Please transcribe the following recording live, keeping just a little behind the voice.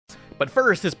But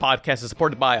first, this podcast is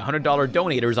supported by $100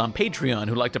 donators on Patreon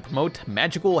who like to promote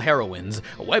Magical Heroines,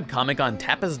 a webcomic on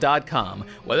tapas.com.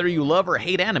 Whether you love or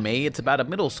hate anime, it's about a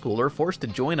middle schooler forced to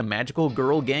join a magical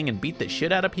girl gang and beat the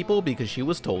shit out of people because she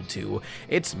was told to.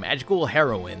 It's Magical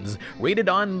Heroines. Rated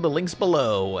on the links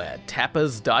below at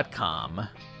tapas.com.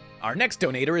 Our next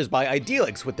donator is by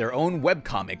Idealix with their own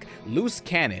webcomic, Loose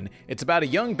Cannon. It's about a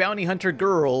young bounty hunter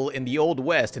girl in the Old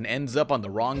West and ends up on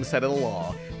the wrong side of the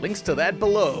law. Links to that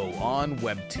below on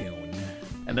Webtoon.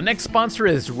 And the next sponsor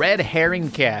is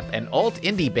RedHuntingCap, an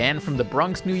alt-indie band from the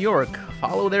Bronx, New York.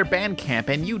 Follow their Bandcamp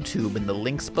and YouTube in the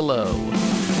links below.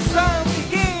 Sun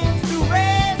begins to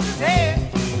raise his head,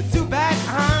 but too bad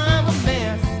I'm a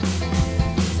mess.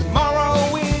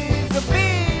 Tomorrow is a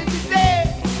busy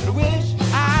day, but I wish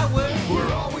I would.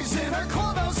 We're always in our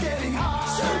clubhouse getting high.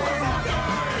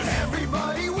 Superfuckers!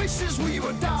 Everybody wishes we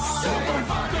would die.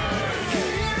 Superfuckers!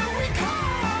 Here we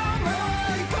come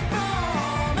like a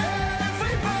bomb.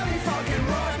 Everybody fucking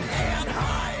run and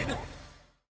hide.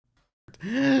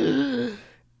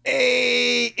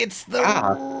 Hey, it's the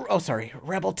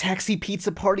RebelTaxi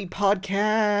Pizza Party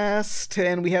podcast,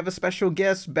 and we have a special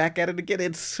guest back at it again.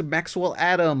 It's Maxwell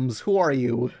Atoms. Who are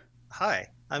you? Hi,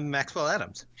 I'm Maxwell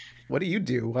Atoms. What do you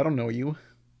do? I don't know you.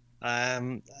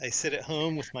 I sit at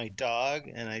home with my dog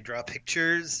and I draw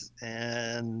pictures,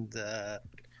 and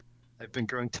I've been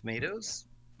growing tomatoes.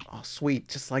 Oh, sweet,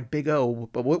 just like Big O.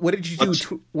 But what did you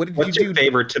do? What's your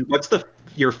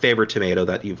favorite tomato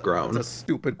that you've grown? That's a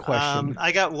stupid question.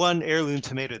 I got one heirloom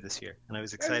tomato this year, and I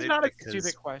was excited. It's not a because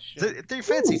stupid question. they're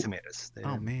fancy tomatoes.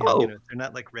 Oh, man. They're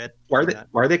not like red. Why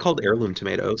are they called heirloom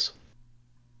tomatoes?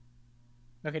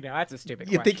 Okay, no, that's a stupid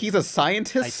You question. think he's a I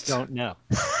scientist? don't know.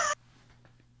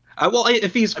 Well,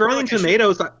 if he's growing like I should-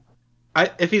 tomatoes,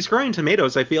 if he's growing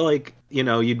tomatoes, I feel like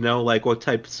you'd know like what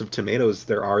types of tomatoes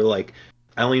there are. Like,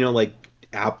 I only know like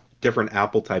different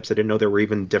apple types. I didn't know there were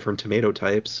even different tomato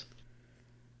types.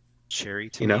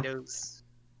 Cherry You know? tomatoes.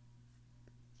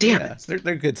 Damn Yeah, it!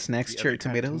 they're good snacks. The Cherry other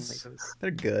kind of tomatoes. tomatoes.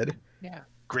 They're good. Yeah.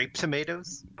 Grape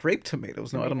tomatoes. Grape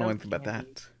tomatoes. No, I don't know Tomato anything about candy.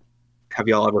 that. Have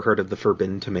y'all ever heard of the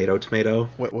forbidden tomato?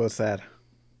 What was that?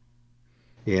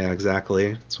 Yeah,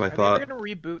 exactly. That's what I Are thought. they gonna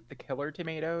reboot the Killer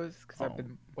Tomatoes? Because Oh. I've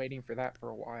been waiting for that for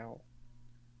a while.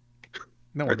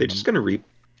 No, Are they just gonna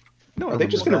No, Are they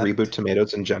just gonna reboot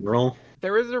tomatoes in general?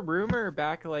 There was a rumor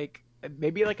back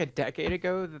maybe like a decade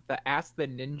ago that the Ask the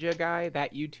Ninja guy,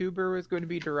 that YouTuber, was going to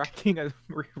be directing a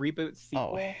reboot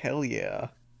sequel, Oh, hell yeah!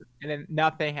 and then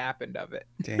nothing happened of it.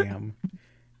 Damn.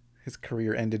 His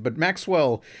career ended. But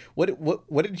Maxwell, what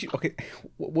did you? Okay,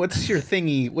 what's your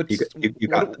thingy? What do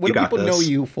people know this.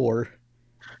 you for?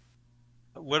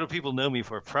 What do people know me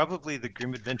for? Probably the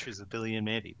Grim Adventures of Billy and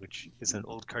Mandy, which is an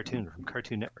old cartoon from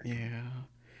Cartoon Network. Yeah,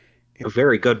 A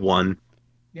very good one,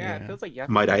 Yeah, Yeah. it feels like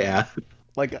might I add.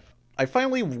 like I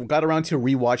finally got around to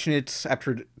rewatching it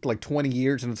after like 20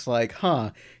 years, and it's like,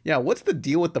 yeah, what's the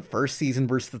deal with the first season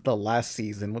versus the last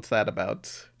season? What's that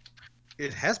about?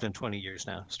 It has been 20 years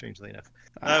now, strangely enough.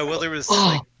 Ah. Well, there was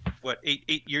like what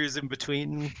eight years in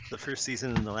between the first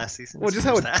season and the last season. Well, just So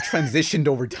how it there's that. transitioned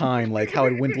over time, like how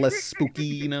it went less spooky,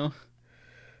 you know?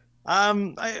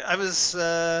 I was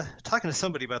talking to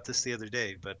somebody about this the other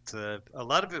day, but a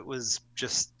lot of it was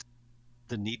just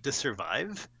the need to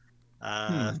survive.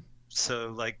 So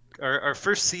like our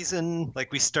first season,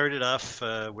 like we started off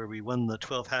where we won the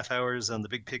 12 half hours on the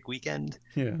Big Pig weekend,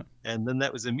 Yeah. and then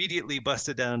that was immediately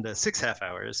busted down to 6 half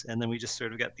hours, and then we just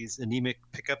sort of got these anemic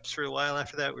pickups for a while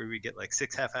after that, where we get like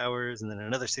 6 half hours, and then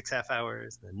another 6 half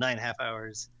hours, and then 9 half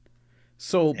hours.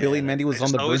 So Billy and Mandy I was on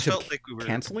just the always verge of felt like we were-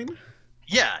 canceling?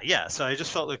 Yeah. So I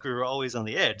just felt like we were always on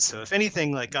the edge. So if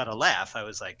anything like got a laugh, I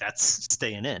was like, that's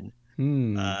staying in.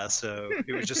 So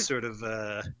it was just sort of,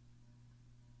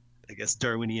 I guess,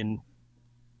 Darwinian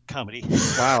comedy.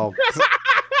 Wow.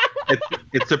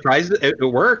 It's surprising it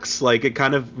works. Like it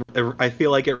kind of, I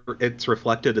feel like it's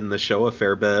reflected in the show a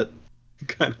fair bit.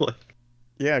 Kind of like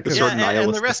Yeah, because sort of and the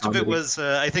nihilistic rest of it comedy. was,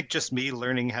 I think, just me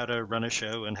learning how to run a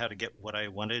show and how to get what I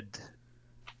wanted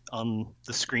on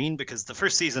the screen. Because the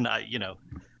first season,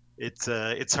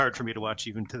 it's hard for me to watch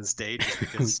even to this day, just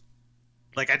because,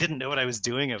 like, I didn't know what I was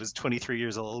doing. I was 23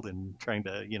 years old and trying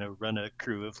to, run a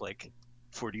crew of like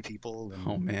 40 people. And,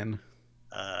 oh man.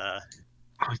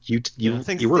 You things- were a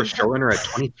things happen. showrunner at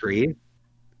 23.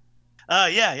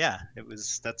 Yeah.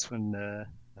 That's when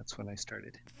I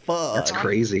started. Fuck. That's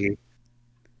crazy.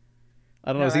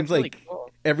 I don't know. It seems like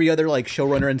every other like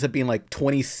showrunner ends up being like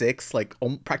 26, like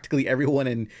practically everyone,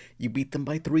 and you beat them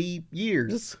by 3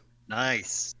 years.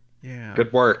 Nice. Yeah.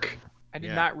 Good work. I did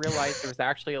Yeah. not realize there was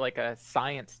actually like a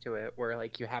science to it where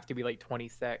like you have to be like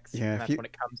 26. Yeah, and if that's you- when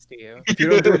it comes to you. If you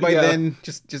don't do it by Yeah. then,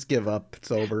 just give up.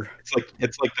 It's over.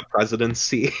 It's like the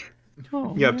presidency.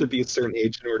 Oh, You have to man. be a certain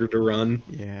age in order to run.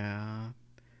 Yeah.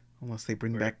 Unless they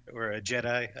bring Or, back. or a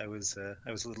Jedi. I was a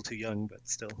little too young, but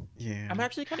still. Yeah. I'm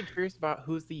actually kind of curious about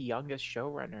who's the youngest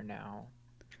showrunner now.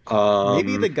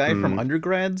 Maybe the guy from hmm.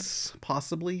 Undergrads,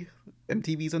 possibly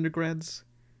MTV's Undergrads.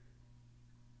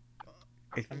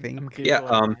 I I'm think. Yeah,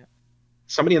 Googling it.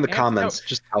 Somebody in the Answer- comments,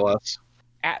 just tell us.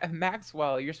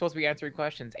 Maxwell, you're supposed to be answering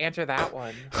questions. Answer that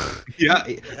one. Yeah,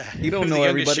 You don't Who know the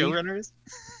youngest everybody. showrunner is?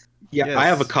 yeah. I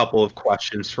have a Yes. couple of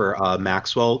questions for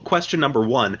Maxwell. Question number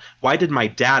 1: Why did my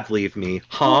dad leave me?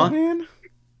 Oh, Huh? man.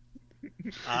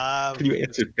 Can you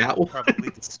answer that one? Probably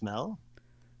the smell.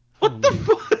 What the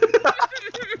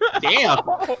fuck? Damn,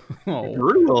 Oh.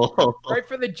 brutal. Right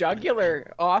for the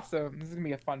jugular. Awesome. This is gonna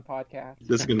be a fun podcast.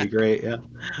 This is gonna be great. Yeah,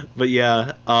 but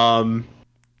yeah.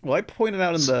 Well, I pointed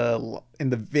out in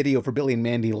the video for Billy and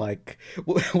Mandy, like,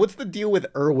 what's the deal with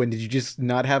Erwin? Did you just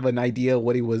not have an idea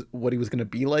what he was gonna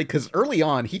be like? Because early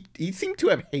on, he seemed to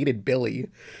have hated Billy.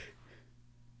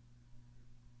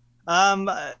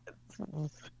 I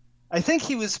think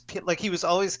he was he was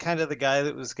always kind of the guy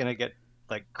that was gonna get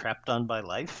like crapped on by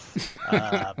life.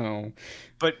 Oh,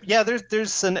 But yeah, there's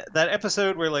that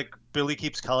episode where like Billy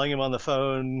keeps calling him on the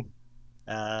phone,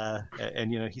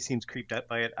 and he seems creeped out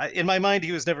by it. In my mind,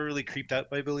 he was never really creeped out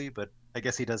by Billy, but I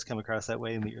guess he does come across that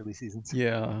way in the early seasons.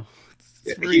 yeah.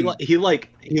 It's He very-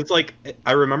 was like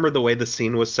I remember the way the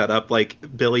scene was set up. Like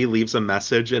Billy leaves a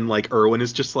message, and like Erwin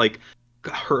is just like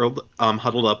huddled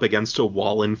up against a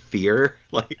wall in fear.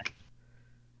 Like,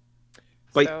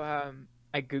 but So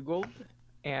I googled,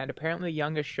 and apparently the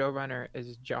youngest showrunner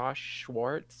is Josh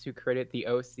Schwartz, who created the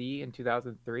OC in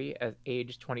 2003 at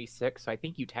age 26. So I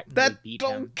think you technically That beat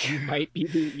don't him. count. You might be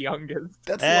the youngest.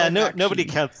 That's live Nobody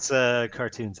action. counts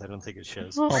cartoons. I don't think it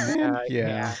shows. Oh man, yeah.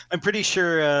 yeah. I'm pretty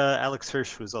sure Alex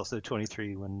Hirsch was also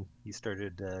 23 when he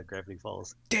started Gravity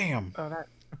Falls. Damn, Oh, that.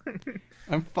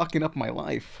 I'm fucking up my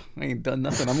life. I ain't done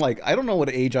nothing. I'm like, I don't know what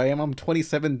age I am. I'm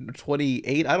 27,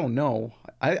 28. I don't know.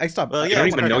 I stopped. Well, you yeah, don't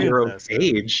it's even know cartoon, your though, own so-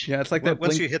 age. Yeah, it's like that.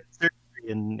 Once Blink... you hit 30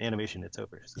 in animation, it's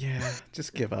over. So. Yeah,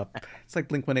 just give up. It's like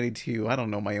Blink 182. I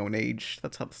don't know my own age.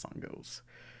 That's how the song goes.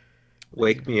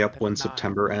 Wake me up when That's not-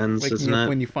 September ends, Wake isn't me up it?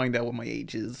 when you find out what my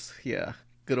age is. Yeah,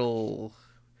 good old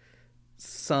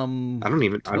some. I don't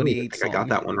even 28 think I got song.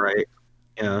 that one right.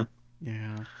 Yeah.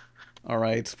 Yeah. All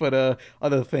right, but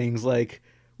other things like,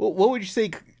 what would you say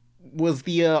was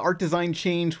the art design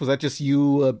change? Was that just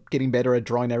you getting better at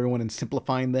drawing everyone and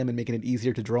simplifying them and making it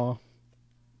easier to draw?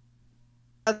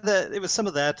 It was some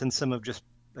of that, and some of just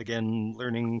again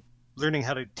learning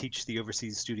how to teach the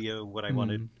overseas studio what I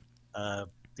wanted.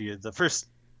 The first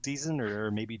season,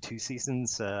 or maybe 2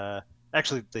 seasons.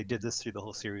 Actually, they did this through the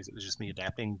whole series. It was just me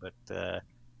adapting, but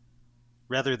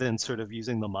rather than sort of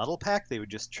using the model pack, they would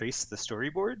just trace the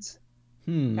storyboards.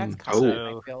 That's Oh. common,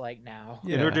 I feel like now.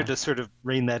 Yeah. In order to sort of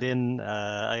rein that in,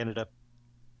 I ended up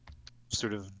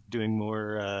sort of doing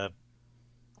more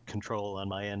control on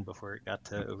my end before it got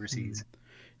to overseas.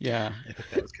 Yeah. I think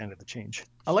that was kind of the change.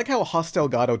 I like how Hostel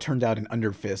Gato turned out in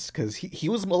Underfist, because he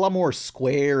was a lot more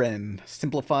square and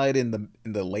simplified in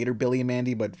the later Billy and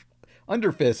Mandy, but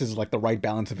Underfist is like the right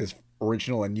balance of his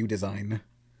original and new design.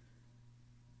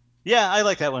 Yeah, I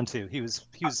like that one too. He was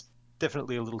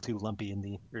definitely a little too lumpy in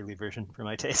the early version for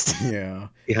my taste. Yeah.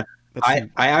 Yeah. That's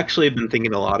I actually have been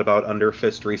thinking a lot about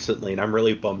Underfist recently, and I'm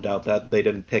really bummed out that they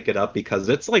didn't pick it up, because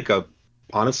it's like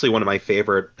honestly one of my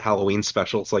favorite Halloween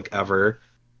specials like ever.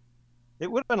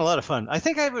 It would have been a lot of fun. I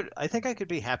think I could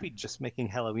be happy just making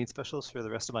Halloween specials for the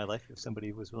rest of my life if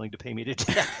somebody was willing to pay me to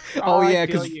do that. Oh I yeah,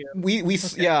 feel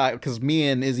because you. yeah, because me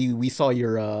and Izzy, we saw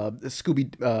your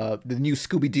the new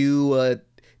Scooby-Doo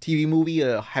TV movie,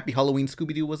 Happy Halloween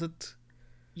Scooby-Doo, was it?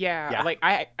 Yeah, like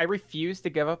I refuse to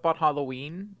give up on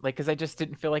Halloween, like because I just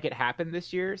didn't feel like it happened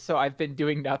this year. So I've been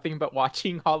doing nothing but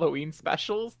watching Halloween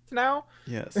specials now.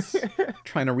 Yes.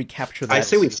 Trying to recapture that. I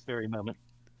say we This very moment.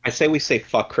 say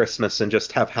fuck Christmas and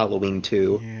just have Halloween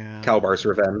too. Yeah. Calabar's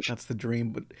Revenge. That's the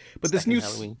dream, but this Second new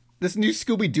Halloween. this new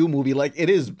Scooby-Doo movie, like it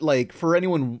is like for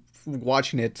anyone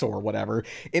watching it or whatever,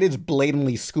 it is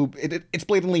blatantly it's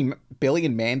blatantly Billy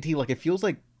and Mandy. Like it feels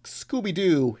like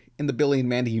Scooby-Doo in the Billy and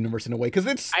Mandy universe in a way, because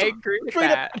it's I agree with straight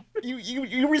up- that.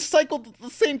 you recycled the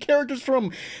same characters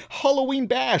from Halloween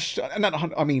Bash,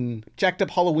 Jacked Up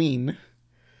Halloween.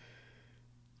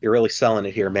 You're really selling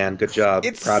it here, man. Good job.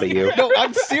 Proud of you. No,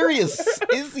 I'm serious.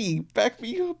 Izzy, back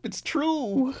me up. It's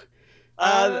true.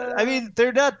 I mean,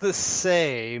 they're not the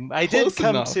same. I Close did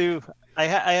come enough. to. I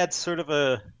had sort of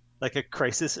a like a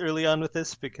crisis early on with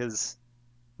this because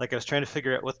like I was trying to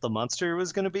figure out what the monster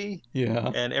was going to be,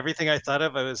 Yeah. and everything I thought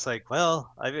of, I was like,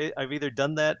 well, I've either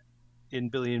done that in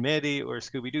Billy and Mandy or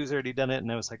Scooby-Doo's already done it,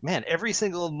 and I was like, man, every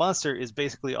single monster is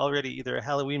basically already either a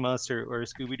Halloween monster or a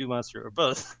Scooby-Doo monster or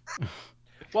both.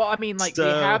 Well, I mean, like, they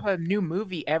So- have a new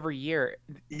movie every year.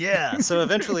 Yeah, so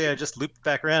eventually I just looped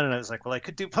back around and I was like, well, I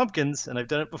could do pumpkins, and I've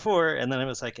done it before, and then I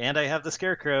was like, and I have the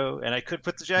scarecrow, and I could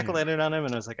put the jack-o'-lantern on him,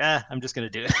 and I was like, I'm just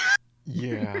gonna do it.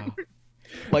 Yeah.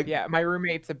 Like, Yeah, my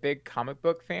roommate's a big comic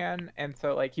book fan, and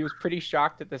so, like, he was pretty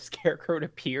shocked that the Scarecrow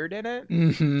appeared in it.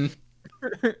 hmm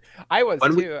I was,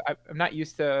 When we- too. I'm not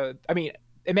used to... I mean,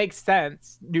 it makes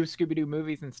sense. New Scooby-Doo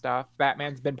movies and stuff.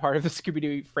 Batman's been part of the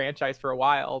Scooby-Doo franchise for a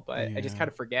while, but I just Yeah. kind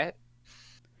of forget.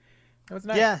 It was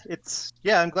nice.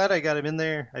 Yeah, I'm glad I got him in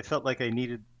there. I felt like I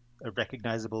needed a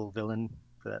recognizable villain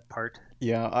for that part.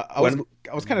 Yeah, I was When-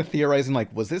 I was kind of theorizing,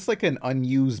 like, was this like an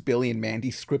unused Billy and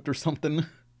Mandy script or something?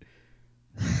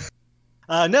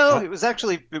 No, it was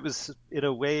in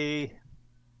a way.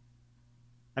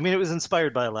 I mean, it was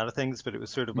inspired by a lot of things, but it was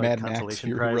sort of like Mad Max, consolation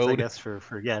Fury prize, I Road. guess, for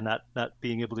not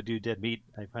being able to do Dead Meat.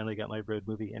 I finally got my road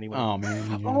movie anyway. Oh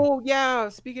man. Yeah. Oh, yeah.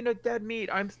 Speaking of Dead Meat,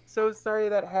 I'm so sorry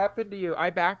that happened to you.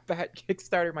 I backed that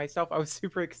Kickstarter myself. I was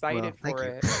super excited Well, thank for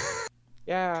you. it.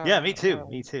 Yeah. Yeah, me too.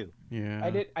 Me too. Yeah.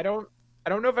 I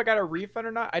don't know if I got a refund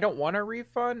or not. I don't want a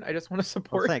refund. I just want to Well,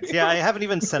 support thanks. you. Yeah, I haven't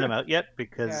even sent them out yet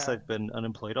because Yeah. I've been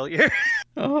unemployed all year.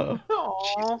 Oh.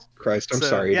 Aw. Christ, I'm So,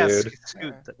 sorry, yeah,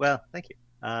 dude. Well, thank you.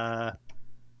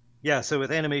 Yeah, so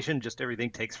with animation, just everything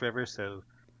takes forever. So,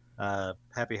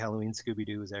 Happy Halloween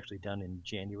Scooby-Doo was actually done in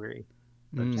January.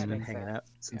 I've just Mm, been makes hanging sense. out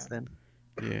since Yeah.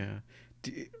 then.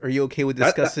 yeah. Are you okay with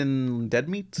That- discussing Dead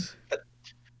Meat?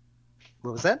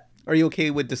 What was that? Are you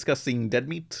okay with discussing Dead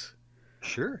Meat?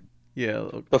 Sure. Yeah.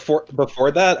 Before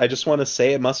that, I just want to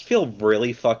say it must feel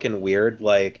really fucking weird,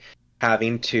 like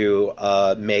having to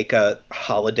make a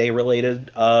holiday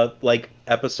related like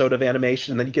episode of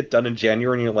animation, and then you get done in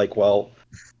January, and you're like, well,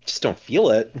 just don't feel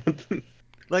it.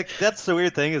 Like, that's the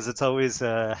weird thing is it's always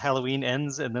Halloween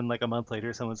ends, and then like a month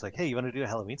later, someone's like, hey, you want to do a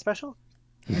Halloween special?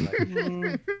 I'm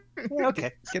like, yeah,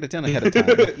 okay. Get it done ahead of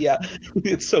time. Yeah,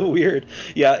 it's so weird.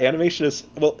 Yeah, animation is,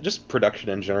 well, just production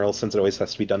in general, since it always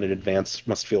has to be done in advance,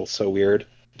 must feel so weird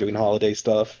doing holiday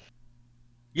stuff.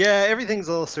 Yeah, everything's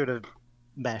all sort of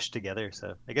mashed together.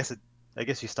 So I guess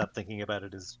you stop thinking about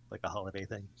it as like a holiday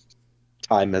thing.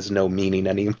 Time has no meaning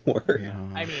anymore. Yeah.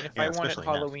 I mean, if Yeah, I wanted especially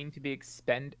now. Halloween to be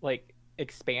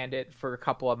expanded for a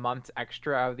couple of months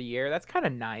extra out of the year, that's kind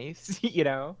of nice, you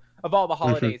know? Of all the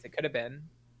holidays it could have been.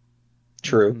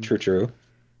 True, Mhm. true.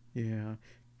 Yeah.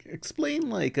 Explain,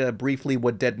 like, briefly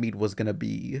what Dead Meat was gonna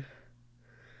be.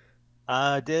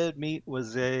 Dead Meat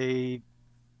was a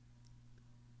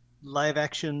live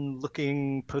action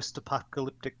looking post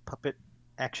apocalyptic puppet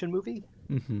action movie.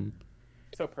 Mm-hmm.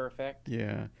 So perfect.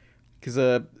 Yeah. Because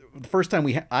the first time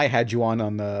I had you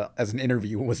on the as an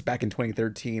interview was back in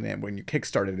 2013, and when you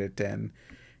kickstarted it, and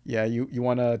yeah, you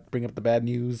want to bring up the bad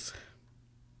news?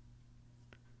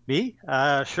 Me?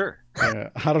 Sure.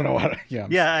 I don't know how to. Yeah.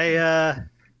 Yeah,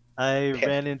 I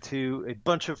ran into a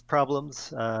bunch of problems.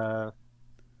 The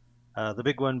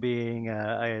big one being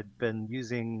I had been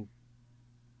using,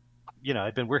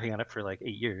 I'd been working on it for like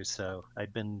 8 years, so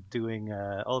I'd been doing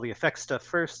all the effects stuff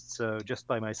first. So just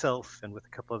by myself and with a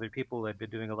couple other people, I'd been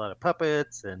doing a lot of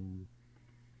puppets and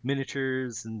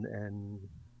miniatures and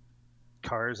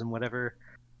cars and whatever.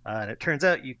 And it turns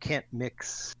out you can't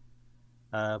mix.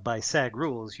 By SAG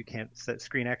rules, you can't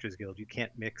Screen Actors Guild. You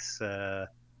can't mix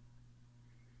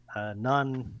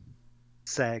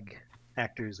non-SAG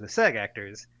actors with SAG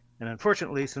actors. And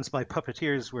unfortunately, since my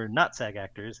puppeteers were not SAG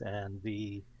actors, and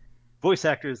the voice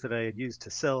actors that I had used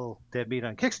to sell Dead Meat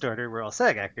on Kickstarter were all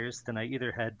SAG actors, then I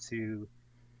either had to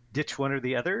ditch one or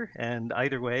the other, and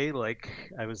either way,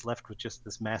 like, I was left with just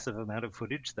this massive amount of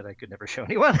footage that I could never show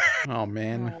anyone. Oh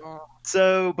man. Aw.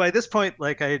 So by this point,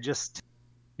 like, I had just,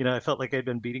 I felt like I'd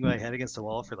been beating my head against a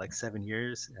wall for like 7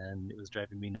 years, and it was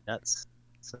driving me nuts.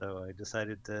 So I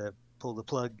decided to pull the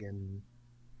plug and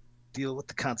deal with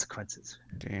the consequences.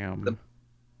 Damn.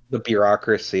 The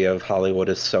bureaucracy of Hollywood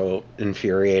is so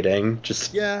infuriating.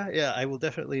 Just Yeah, I will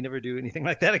definitely never do anything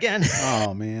like that again.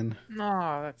 Oh man.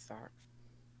 No, that sucks.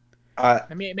 I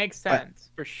I mean, it makes sense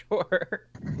for sure.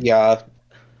 yeah.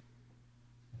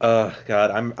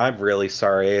 God, I'm really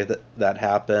sorry that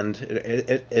happened.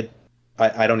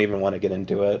 I don't even want to get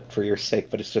into it for your sake,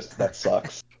 but it's just that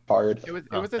sucks hard. It was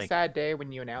Oh, a thank you. sad day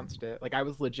when you announced it. Like, I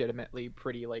was legitimately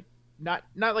pretty like not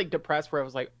like depressed where I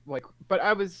was like but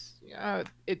I was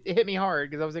it hit me hard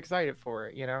because I was excited for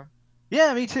it, you know.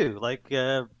 Yeah, me too. Like,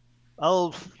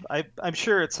 I'm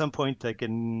sure at some point I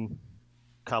can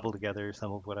cobble together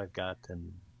some of what I've got,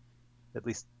 and at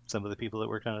least some of the people that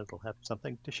worked on it will have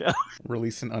something to show.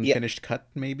 Release an unfinished cut,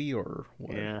 maybe, or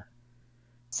what? Yeah.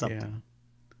 Something.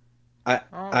 At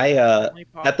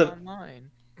the online.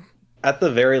 at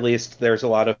the very least, there's a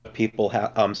lot of people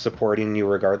supporting you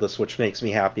regardless, which makes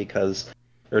me happy because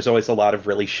there's always a lot of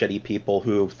really shitty people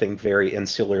who think very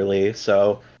insularly.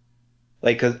 So,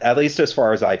 like, 'cause at least as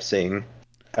far as I've seen,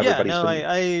 everybody's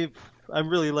been... I'm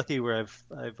really lucky where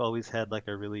I've always had like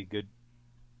a really good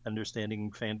understanding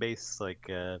fan base. Like,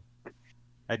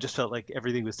 I just felt like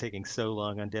everything was taking so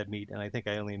long on Dead Meat, and I think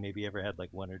I only maybe ever had like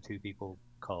 1 or 2 people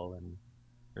call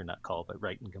or not call, but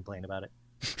write and complain about it.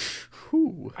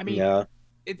 Whew. I mean, Yeah.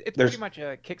 it's pretty much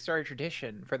a Kickstarter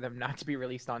tradition for them not to be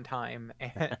released on time.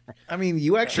 And I mean,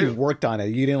 you actually worked on it.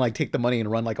 You didn't like take the money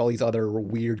and run like all these other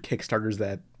weird Kickstarters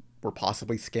that were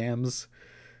possibly scams.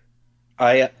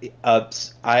 I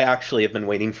actually have been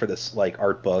waiting for this like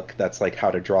art book that's like how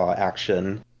to draw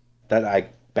action that I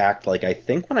backed like I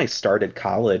think when I started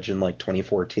college in like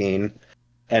 2014,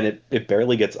 and it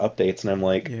barely gets updates, and I'm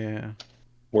like, Yeah.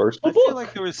 where's the I book? feel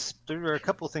like there were a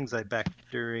couple things I backed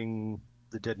during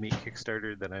the Dead Meat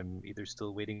Kickstarter that I'm either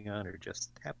still waiting on or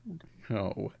just happened.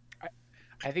 Oh.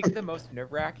 I think the most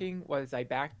nerve-wracking was I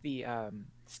backed the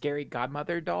Scary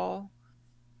Godmother doll,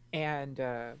 and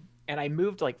I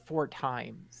moved like 4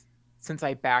 times since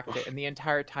I backed it, and the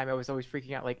entire time I was always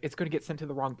freaking out, like it's going to get sent to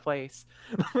the wrong place.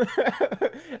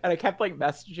 And I kept like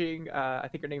messaging, I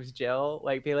think her name's Jill,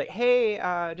 like be like, hey,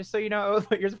 just so you know,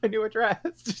 here's my new address,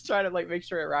 just trying to like make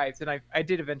sure it arrives, and I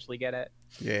did eventually get it.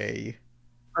 Yay.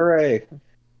 Hooray!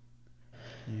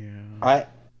 Yeah.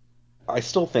 I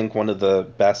still think one of the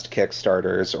best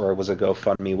Kickstarters, or it was a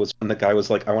GoFundMe, was when the guy was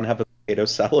like, I want to have a potato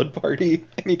salad party,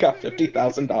 and he got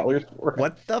 $50,000 for it.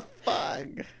 What the fuck?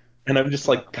 And I'm just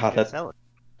like, God, that's... Salad.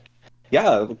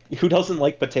 Yeah, who doesn't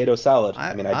like potato salad?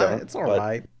 I mean, I don't. It's but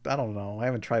alright. I don't know. I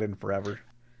haven't tried it in forever.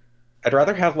 I'd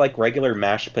rather have, like, regular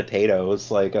mashed potatoes,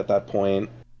 like, at that point.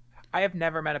 I have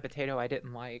never met a potato I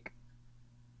didn't like.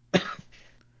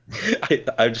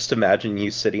 I just imagine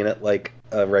you sitting at, like,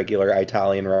 a regular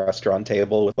Italian restaurant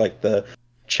table with, like, the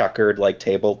checkered, like,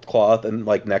 tablecloth, and,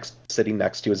 like, sitting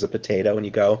next to you is a potato, and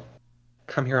you go,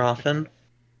 come here often?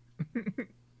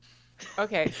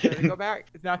 Okay, so to go back,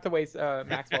 not to waste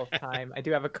Maxwell's time, I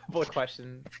do have a couple of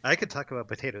questions. I could talk about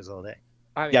potatoes all day.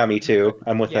 I mean, Yeah, me too.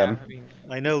 I'm with yeah, him. I mean,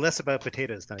 I know less about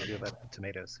potatoes than I do about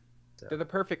tomatoes. they're the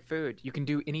perfect food. You can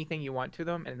do anything you want to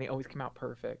them, and they always come out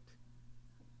perfect.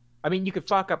 I mean, you could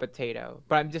fuck up a potato,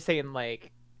 but I'm just saying,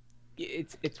 like,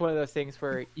 it's one of those things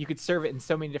where you could serve it in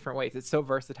so many different ways. It's so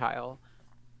versatile.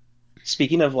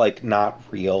 Speaking of, like, not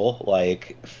real,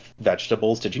 like,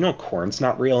 vegetables, did you know corn's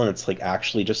not real, and it's, like,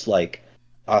 actually just, like,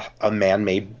 a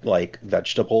man-made, like,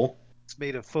 vegetable? It's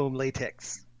made of foam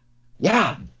latex.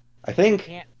 Yeah, I You think...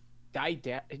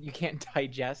 can't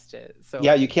digest it. So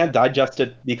Yeah, you can't digest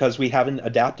it because we haven't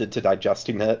adapted to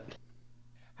digesting it.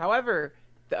 However,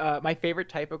 my favorite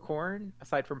type of corn,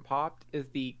 aside from popped, is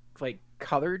the like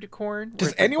colored corn. where Does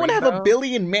it's, like, anyone have a rainbow.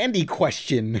 Billy and Mandy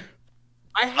question?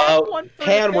 I have one. For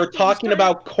the Han, we're fifth talking Easter.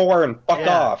 about corn. Fuck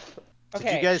Yeah. off. Did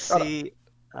Okay. you guys shut up. see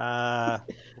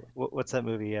what's that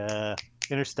movie?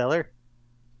 Interstellar?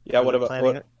 Yeah, what They're about...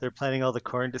 planning, they're planning all the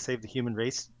corn to save the human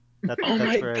race. Oh That's my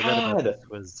where I read about God. this.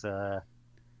 Was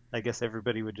I guess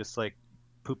everybody would just like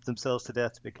poop themselves to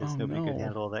death because Oh, nobody could no.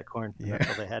 handle all that corn. Yeah. That's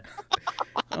all they had.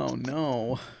 Oh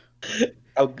no.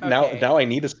 Oh, Okay. now I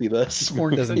need to see this.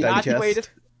 Corn So doesn't not digest.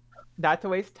 to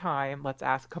waste time, let's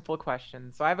ask a couple of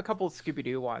questions. So I have a couple of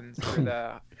Scooby-Doo ones for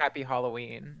the Happy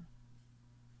Halloween.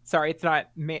 Sorry, it's not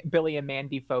Billy and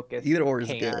Mandy focused. Either or is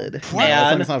Han. good. What? As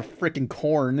long as it's not freaking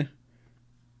corn.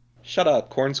 Shut up.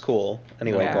 Corn's cool.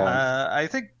 Anyway, Yeah. go on. I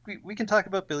think we can talk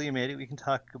about Billy and Mandy. We can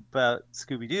talk about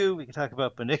Scooby-Doo. We can talk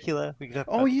about Bunnicula. We can talk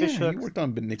Oh about yeah, fish you hooks. worked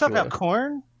on We can talk about Bunnicula.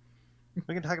 corn.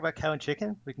 We can talk about cow and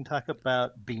chicken. We can talk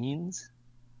about beans,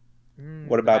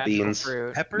 What about magical beans?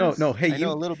 fruit. peppers. No, hey, I know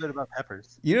you- a little bit about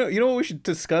peppers. You know what we should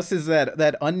discuss is that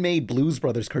unmade Blues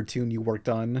Brothers cartoon you worked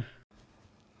on.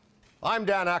 I'm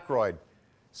Dan Aykroyd.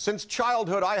 Since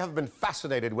childhood, I have been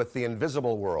fascinated with the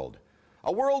invisible world.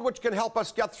 A world which can help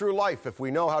us get through life if we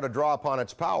know how to draw upon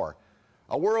its power.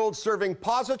 A world serving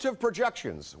positive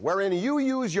projections, wherein you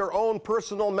use your own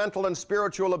personal, mental, and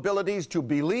spiritual abilities to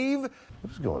believe.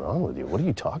 What's going on with you? What are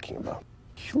you talking about?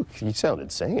 You sound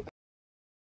insane.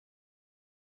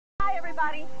 Hi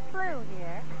everybody, Blue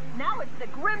here. Now it's the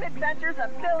grim adventures of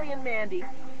Billy and Mandy.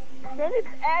 Then it's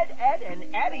Ed, and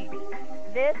Eddie.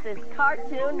 This is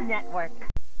Cartoon Network.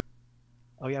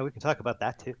 Oh yeah, we can talk about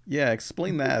that too. Yeah,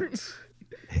 explain that.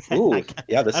 Ooh,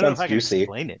 yeah, this I don't know sounds if I can juicy.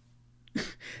 explain it.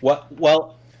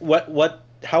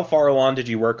 How far along did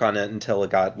you work on it until it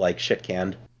got like shit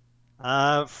canned?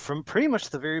 From pretty much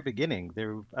the very beginning,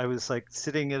 I was like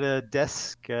sitting at a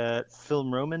desk at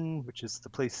Film Roman, which is the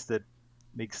place that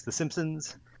makes The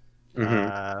Simpsons.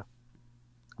 Mm-hmm.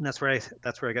 And that's where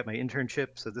I got my internship.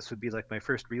 So this would be like my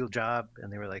first real job.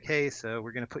 And they were like, "Hey, so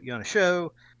we're gonna put you on a show.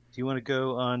 Do you want to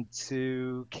go on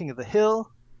to King of the Hill?"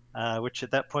 Which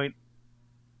at that point,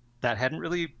 that hadn't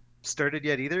really started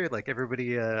yet either. Like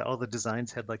everybody, all the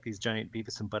designs had like these giant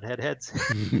Beavis and Butthead heads.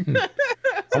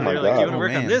 Oh So my they were like, "Do you god. want to work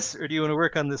on man. this, or do you want to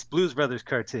work on this Blues Brothers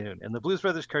cartoon?" And the Blues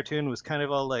Brothers cartoon was kind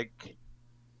of all like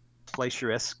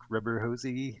Fleischer-esque, rubber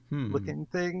hosy looking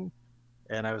thing.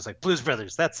 And I was like, "Blues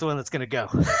Brothers, that's the one that's gonna go."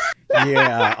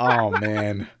 Yeah. Oh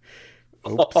man.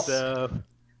 Oops. So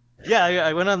yeah,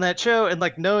 I went on that show, and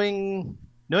like knowing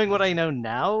what I know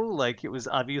now, like it was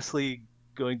obviously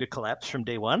going to collapse from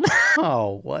day one.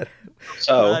 Oh, what?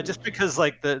 So, Just because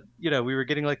like we were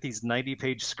getting like these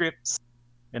 90-page scripts,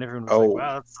 and everyone was Oh. like,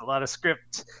 "Wow, that's a lot of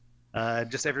script."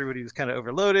 Just everybody was kind of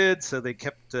overloaded, so they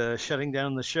kept shutting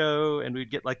down the show, and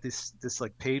we'd get like this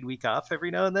like paid week off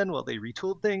every now and then while they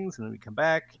retooled things, and then we'd come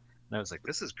back. And I was like,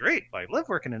 "This is great! I love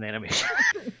working in animation."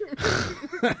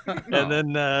 And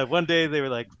then one day they were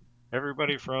like,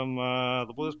 "Everybody from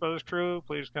the Blues Brothers crew,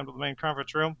 please come to the main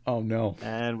conference room." Oh no.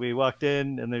 And we walked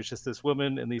in, and there's just this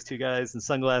woman and these two guys in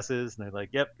sunglasses, and they're like,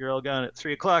 "Yep, you're all gone at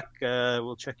 3:00.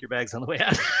 We'll check your bags on the way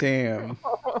out." Damn.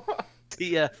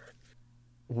 See ya.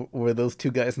 Were those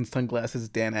two guys in sunglasses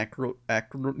Dan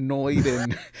Aykroyd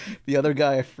and the other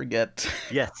guy? I forget.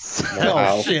 Yes.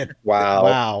 Wow. Oh shit! Wow.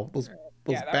 Wow. Those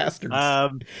Yeah, that was- bastards.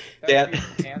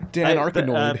 Dan, Dan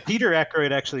Arkanoid. Peter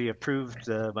Aykroyd actually approved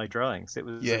my drawings. It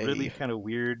was Yay. a really kind of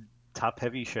weird,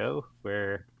 top-heavy show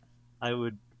where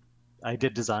I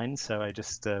did designs, so I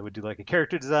just would do like a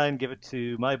character design, give it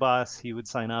to my boss, he would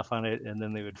sign off on it, and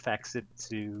then they would fax it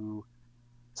to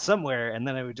somewhere, and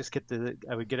then I would just get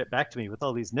it back to me with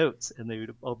all these notes, and they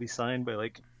would all be signed by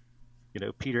like,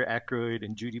 Peter Aykroyd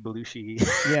and Judy Belushi.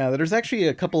 Yeah, there's actually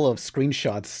a couple of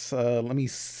screenshots. Let me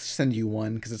send you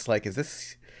one because it's like,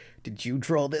 did you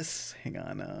draw this? Hang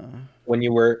on. when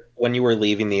you were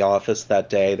leaving the office that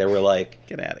day, they were like,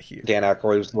 Get out of here. Dan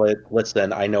Aykroyd was like,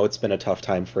 "Listen, I know it's been a tough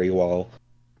time for you all.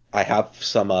 I have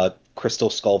some Crystal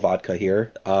Skull vodka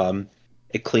here.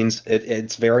 It cleans.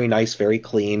 It's very nice, very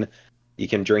clean. You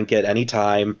can drink it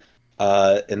anytime.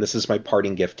 And this is my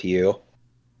parting gift to you."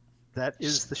 That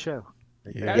is the show.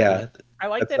 Yeah. Yeah. I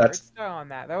like that art That's- style on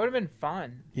that. That would have been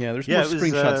fun. Yeah, there's Yeah, more it was,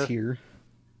 screenshots here.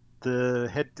 The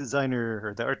head designer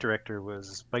or the art director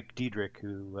was Mike Diedrich,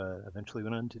 who eventually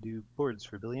went on to do boards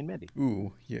for Billy and Mandy.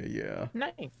 Ooh, yeah.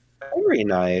 Nice. Very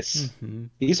nice. Hmm.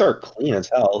 These are clean as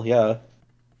hell. Yeah.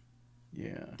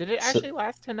 Yeah. Did it actually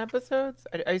last 10 episodes?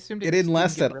 I assumed It just didn't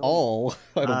last get at really- all.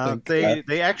 I don't think.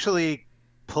 They actually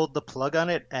pulled the plug on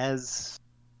it as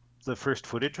the first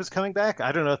footage was coming back.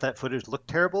 I don't know if that footage looked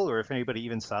terrible or if anybody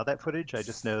even saw that footage. I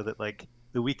just know that like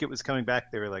the week it was coming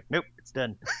back, they were like, "Nope, it's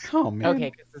done." Oh man.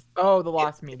 Okay, the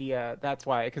lost media. That's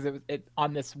why, because it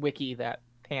on this wiki that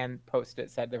Pan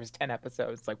posted said there was 10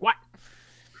 episodes. Like what?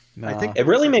 Nah. I think It there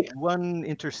really was, like, makes one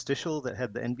interstitial that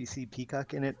had the NBC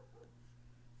Peacock in it.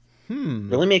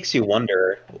 really makes you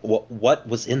wonder what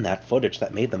was in that footage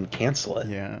that made them cancel it.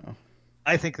 Yeah.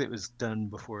 I think it was done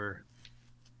before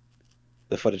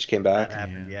The footage came that back.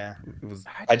 happened. Yeah. It was.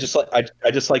 I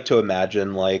just like to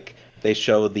imagine like they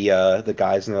show the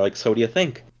guys and they're like, "So what do you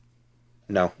think?"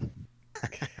 No.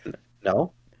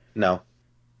 No.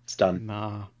 It's done.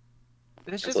 Nah.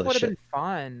 This That's just would have shit. been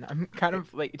fun. I'm kind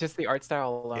of like just the art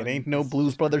style alone. It ain't no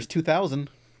Blues Brothers 2000.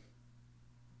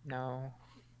 No.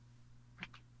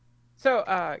 So,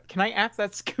 can I ask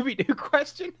that Scooby-Doo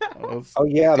question now? Let's Oh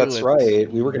yeah, do that's it.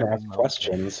 right. We were gonna ask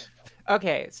questions.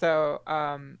 Okay, so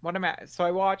what I'm at, so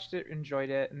I watched it, enjoyed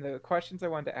it, and the questions I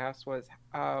wanted to ask was,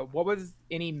 what was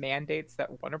any mandates that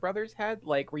Warner Brothers had?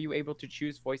 Like, were you able to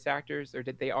choose voice actors, or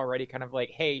did they already kind of like,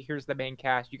 hey, here's the main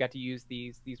cast, you got to use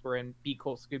these were in Be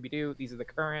Cool Scooby-Doo, these are the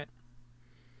current.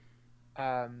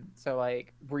 So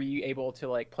like, were you able to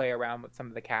like play around with some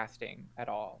of the casting at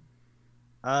all?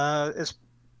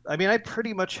 I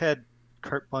pretty much had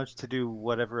carte blanche to do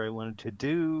whatever I wanted to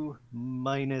do,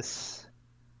 minus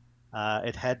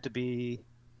it had to be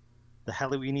the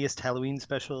Halloweeniest Halloween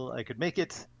special I could make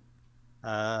it.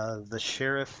 The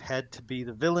sheriff had to be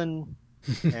the villain,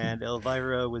 and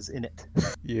Elvira was in it.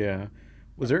 Yeah.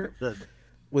 Was there The-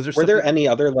 Were there something- any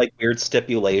other like weird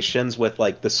stipulations with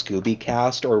like the Scooby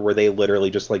cast, or were they literally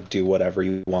just like do whatever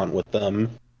you want with them?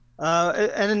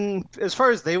 And as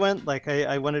far as they went, like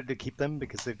I wanted to keep them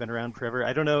because they've been around forever.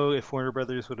 I don't know if Warner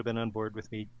Brothers would have been on board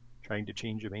with me trying to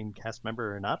change a main cast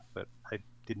member or not, but I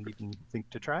didn't even think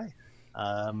to try.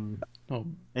 And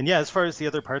yeah, as far as the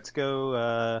other parts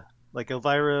go, like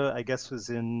Elvira, I guess was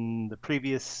in the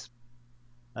previous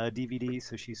DVD,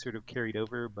 so she sort of carried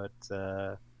over. But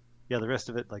yeah, the rest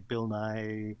of it, like Bill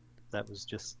Nye, that was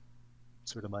just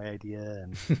sort of my idea,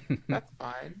 and That's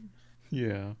fine.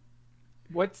 Yeah.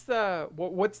 What's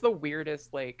the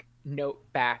weirdest like note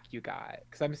back you got?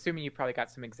 Because I'm assuming you probably got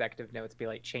some executive notes, be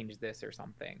like change this or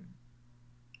something.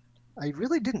 I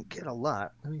really didn't get a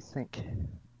lot. Let me think.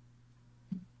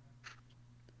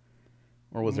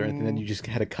 Or was there anything that you just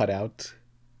had to cut out?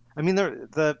 I mean,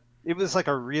 it was like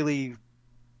a really,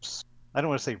 I don't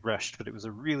want to say rushed, but it was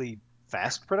a really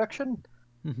fast production.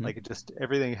 Like it just,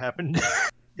 everything happened.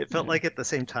 It felt like at the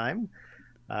same time.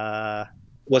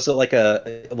 Was it like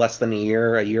a less than a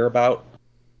year about?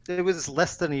 It was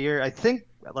less than a year. I think,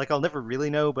 like, I'll never really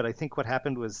know, but I think what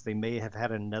happened was they may have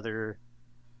had another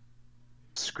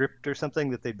script or something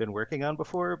that they'd been working on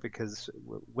before, because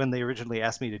when they originally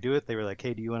asked me to do it, they were like,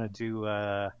 hey, do you want to do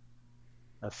a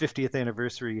 50th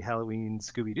anniversary Halloween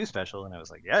Scooby-Doo special? And I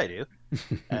was like, yeah, I do.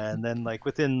 And then, like,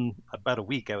 within about a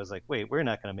week, I was like, wait, we're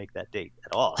not going to make that date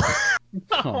at all.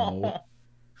 Oh.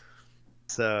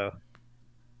 So...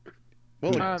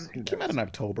 Well, it came out in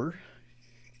October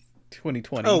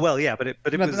 2020. Oh, well, yeah, but it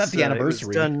was not the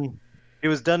anniversary. It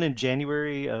was done in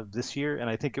January of this year, and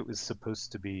I think it was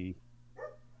supposed to be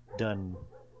done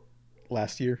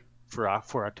last year for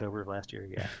October of last year.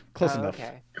 Yeah, close enough.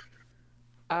 Okay.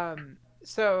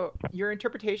 So your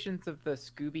interpretations of the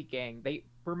Scooby Gang, they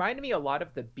reminded me a lot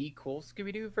of the Be Cool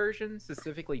Scooby-Doo version,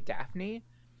 specifically Daphne.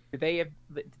 Did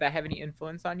that have any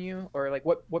influence on you, or like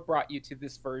what brought you to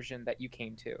this version that you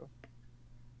came to?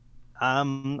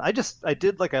 I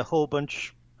did like a whole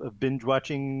bunch of binge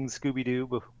watching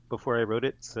Scooby-Doo before I wrote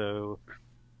it, so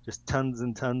just tons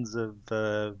and tons of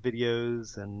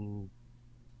videos, and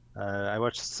I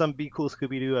watched some Be Cool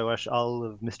Scooby-Doo. I watched all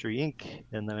of Mystery Inc.,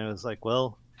 and then I was like,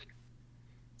 well,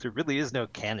 there really is no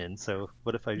canon, so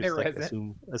what if I just like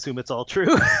assume it's all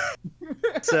true?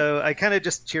 So I kind of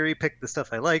just cherry picked the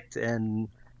stuff I liked, and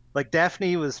like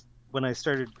Daphne was, when I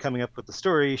started coming up with the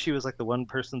story, she was like the one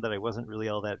person that I wasn't really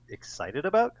all that excited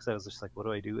about, because I was just like, what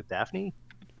do I do with Daphne?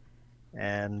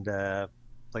 And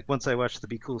like once I watched the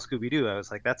Be Cool Scooby-Doo, I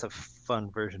was like, that's a fun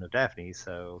version of Daphne.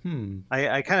 So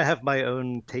I kind of have my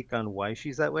own take on why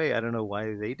she's that way. I don't know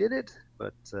why they did it,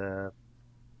 but can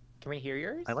we hear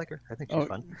yours? I like her. I think she's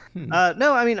fun.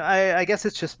 No, I mean, I guess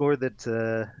it's just more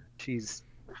that she's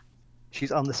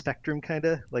on the spectrum, kind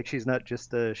of. Like she's not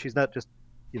just a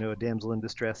damsel in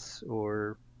distress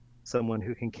or someone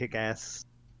who can kick ass,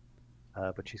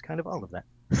 but she's kind of all of that.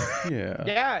 Yeah,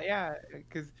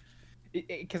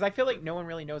 because I feel like no one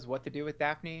really knows what to do with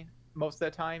Daphne most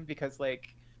of the time, because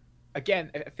like,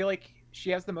 again, I feel like she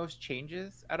has the most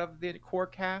changes out of the core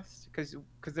cast, because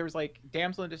there was like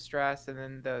damsel in distress, and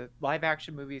then the live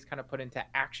action movies kind of put into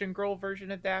action girl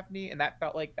version of Daphne, and that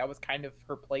felt like that was kind of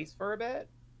her place for a bit.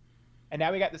 And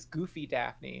now we got this goofy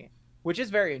Daphne, which is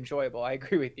very enjoyable. I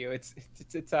agree with you. It's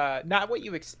not what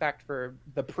you expect for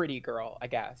the pretty girl, I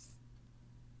guess.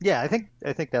 Yeah, I think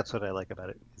that's what I like about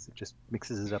it, is it just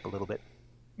mixes it up a little bit.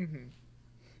 Yeah.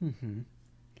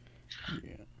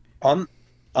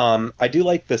 I do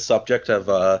like the subject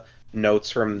of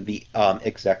notes from the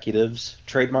executives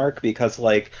trademark, because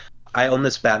like I own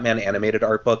this Batman animated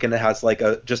art book, and it has like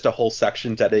just a whole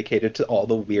section dedicated to all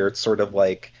the weird sort of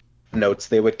like notes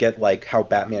they would get, like how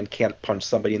Batman can't punch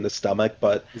somebody in the stomach,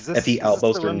 but at the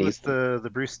elbows or knees. The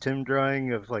Bruce Timm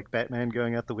drawing of like Batman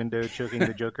going out the window choking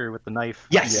the Joker with the knife.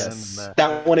 Yes,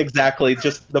 that one exactly.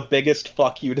 Just the biggest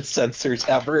fuck you to censors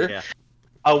ever. Yeah.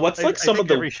 What's like some of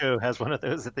the... Every show has one of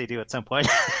those that they do at some point.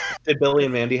 Did Billy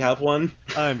and Mandy have one?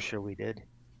 I'm sure we did.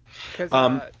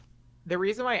 Because the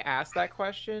reason why I asked that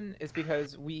question is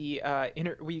because we had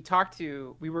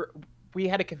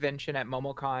a convention at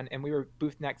MomoCon, and we were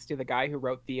booth next to the guy who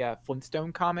wrote the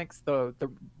Flintstone comics, the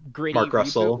gritty Mark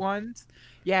Russell ones.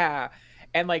 Yeah,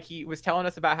 and like he was telling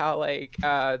us about how like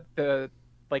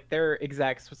their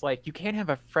execs was like, you can't have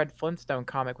a Fred Flintstone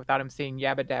comic without him saying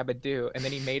yabba dabba do, and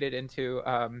then he made it into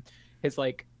his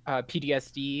like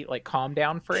PTSD like calm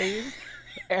down phrase.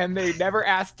 And they never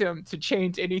asked him to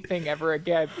change anything ever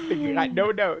again. They got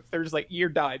no notes. They're just like, you're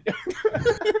done.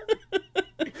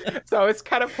 So I was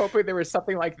kind of hoping there was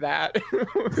something like that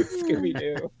with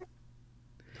Scooby-Doo.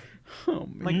 Oh,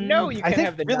 like, no, you can't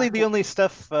have the really the only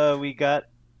stuff we got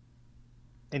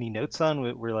any notes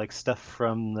on were like stuff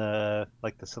from the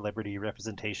celebrity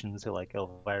representations, so like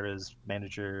Elvira's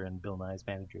manager and Bill Nye's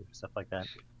manager, stuff like that.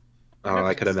 Oh,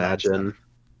 I could imagine.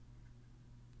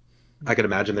 I could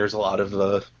imagine there's a lot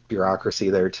of bureaucracy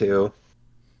there too.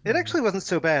 It actually wasn't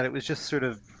so bad. It was just sort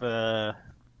of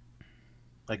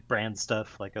like brand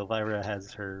stuff. Like Elvira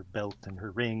has her belt and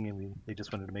her ring, and they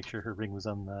just wanted to make sure her ring was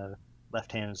on the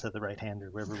left hand instead of the right hand,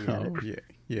 or wherever we had it.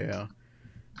 Yeah.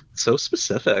 So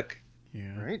specific.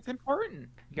 Yeah. Right? It's important.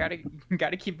 You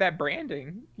gotta keep that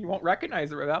branding. You won't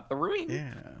recognize it without the ring.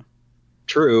 Yeah.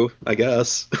 True, I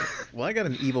guess. Well, I got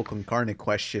an evil Concarne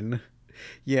question.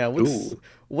 Yeah, what was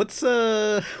with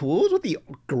the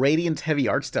gradient heavy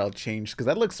art style change? Because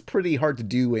that looks pretty hard to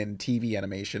do in TV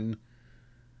animation.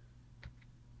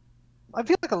 I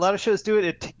feel like a lot of shows do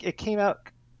it. It came out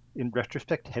in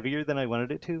retrospect heavier than I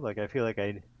wanted it to. Like I feel like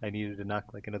I needed to knock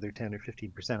like another 10 or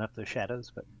 15% up those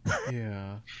shadows, but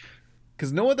yeah.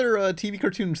 Because no other TV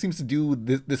cartoon seems to do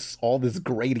all this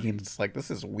gradient. It's like, this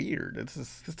is weird.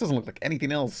 This doesn't look like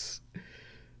anything else.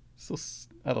 So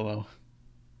I don't know.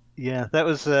 Yeah, that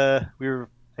was I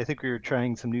think we were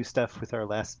trying some new stuff with our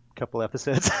last couple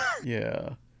episodes. Yeah.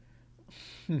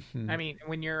 I mean,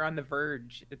 when you're on the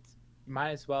verge, you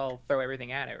might as well throw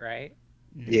everything at it, right?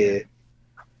 Yeah.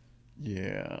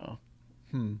 Yeah.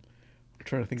 I'm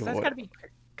trying to think of That's what. gotta be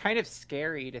kind of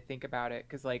scary to think about it,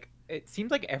 because like it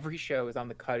seems like every show is on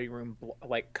the cutting room,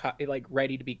 like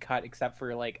ready to be cut, except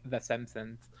for like The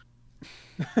Simpsons.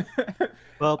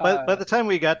 Well, by the time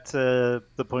we got to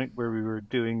the point where we were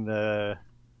doing the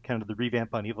kind of the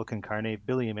revamp on Evil Concarne,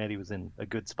 Billy and Mandy was in a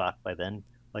good spot by then.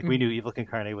 Like we knew Evil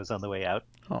Concarne was on the way out,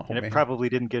 and it probably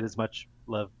didn't get as much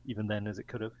love even then as it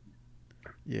could have.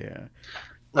 Yeah.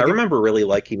 I remember really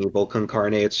liking Evil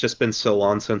Concarne. It's just been so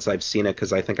long since I've seen it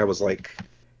because I think I was like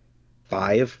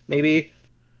 5, maybe.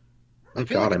 I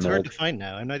feel like it's hard to find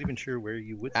now. I'm not even sure where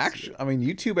you would. Actually, I mean,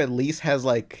 YouTube at least has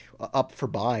like up for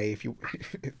buy. If you,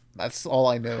 that's all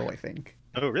I know. I think.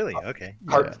 Oh, really? Okay.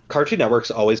 Cartoon Network's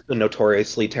always been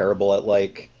notoriously terrible at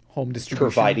like home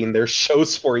distribution, providing their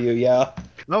shows for you. Yeah.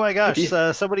 Oh my gosh!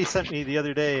 Somebody sent me the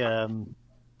other day a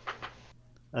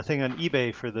thing on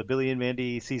eBay for the Billy and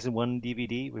Mandy season 1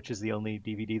 DVD, which is the only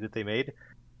DVD that they made.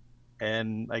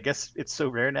 And I guess it's so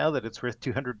rare now that it's worth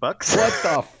 $200. What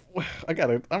the? I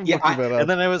gotta. I'm looking that up. And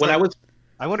then I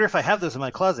wonder if I have those in my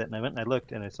closet. And I went and I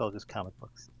looked, and it's all just comic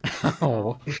books.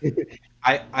 Oh.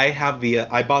 I have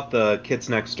I bought the Kids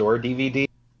Next Door DVD.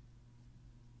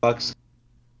 Bucks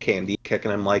candy kick,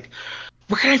 and I'm like,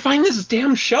 where can I find this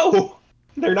damn show?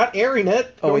 They're not airing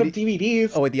it. They don't have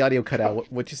DVDs. Oh wait, the audio cut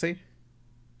out. What'd you say?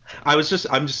 I'm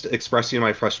just expressing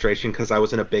my frustration because I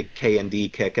was in a big K&D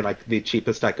kick, and the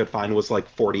cheapest I could find was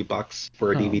like $40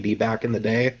 for a DVD back in the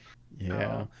day.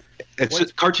 Yeah. It's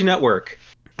just Cartoon Network.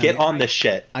 Get on this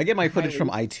shit. I get my footage from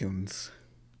iTunes.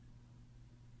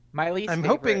 My least. I'm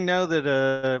hoping now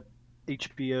that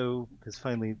HBO has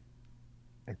finally,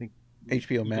 I think,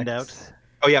 HBO Max out.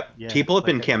 Oh yeah, people have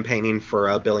been campaigning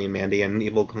for Billy and Mandy and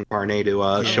Evil Concarne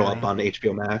to show up on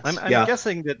HBO Max. I'm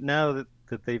guessing that now that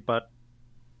they've bought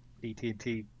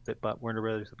AT&T, that bought Warner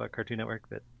Brothers, that bought Cartoon Network,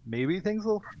 that maybe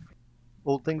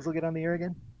old things will get on the air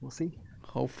again. We'll see.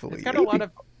 Hopefully. It's got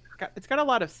a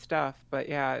lot of stuff, but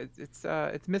yeah,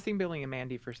 it's missing Billy and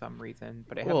Mandy for some reason,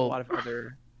 but it has a lot of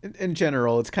other. In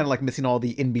general, it's kind of like missing all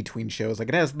the in-between shows. Like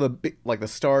it has the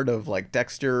start of like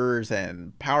Dexter's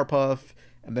and Powerpuff,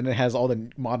 and then it has all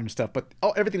the modern stuff, but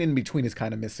everything in between is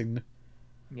kind of missing.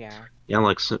 Yeah. Yeah,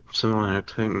 like similar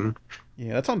thing.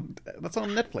 Yeah, that's on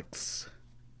Netflix.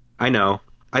 I know.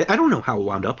 I don't know how it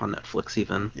wound up on Netflix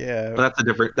even. Yeah. But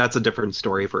that's a different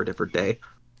story for a different day.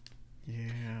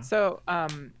 Yeah. So,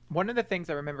 one of the things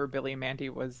I remember Billy and Mandy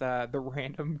was the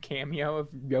random cameo of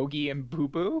Yogi and Boo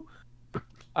Boo.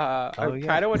 I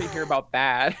kind of want to hear about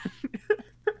that.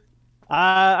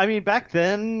 I mean, back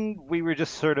then we were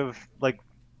just sort of like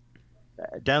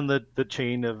down the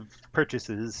chain of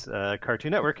purchases. Cartoon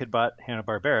Network had bought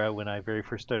Hanna-Barbera when I very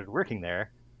first started working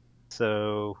there.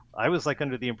 So I was like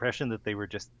under the impression that they were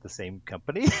just the same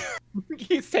company.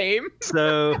 Same.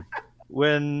 So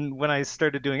when I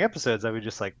started doing episodes, I was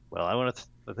just like, well, I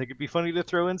think it'd be funny to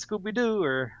throw in Scooby-Doo,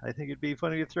 or I think it'd be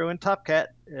funny to throw in Top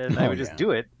Cat, and I would just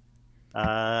do it.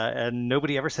 And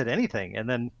nobody ever said anything. And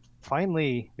then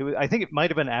finally, I think it might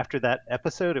have been after that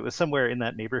episode. It was somewhere in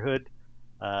that neighborhood.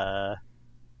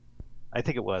 I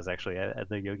think it was actually at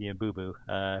the Yogi and Boo Boo.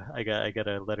 I got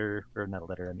a letter, or not a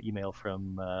letter, an email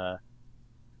from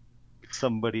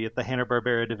somebody at the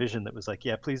Hanna-Barbera division that was like,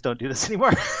 "Yeah, please don't do this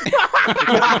anymore."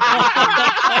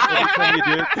 time you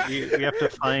do it, we have to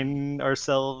fine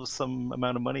ourselves some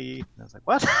amount of money. I was like,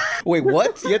 what? Wait,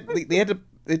 what? They had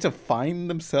to find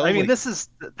themselves. I mean, like... this is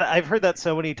I've heard that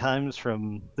so many times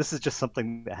from. This is just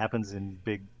something that happens in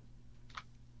big,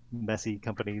 messy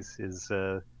companies. Is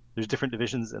there's different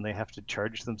divisions and they have to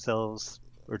charge themselves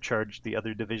or charge the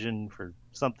other division for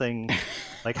something.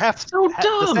 Like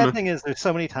the sad thing is, there's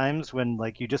so many times when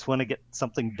like you just want to get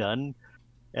something done,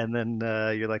 and then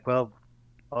you're like, well,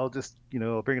 I'll just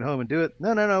I'll bring it home and do it.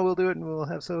 No, we'll do it and we'll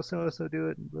have so do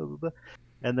it and blah blah blah.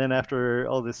 And then after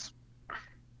all this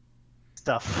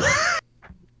stuff,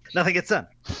 nothing gets done.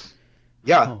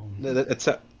 Yeah,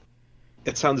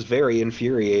 it sounds very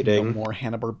infuriating. No more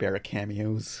Hanna-Barbera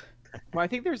cameos. Well, I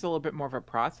think there's a little bit more of a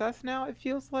process now, it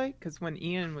feels like, because when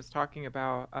Ian was talking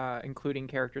about including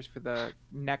characters for the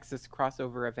Nexus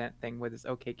crossover event thing with his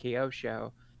OKKO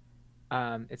show,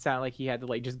 it sounded like he had to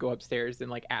like just go upstairs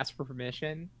and like ask for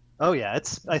permission. Oh yeah,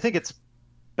 I think it's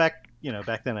back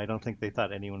then. I don't think they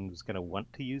thought anyone was going to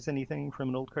want to use anything from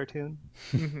an old cartoon.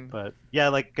 But yeah,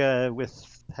 like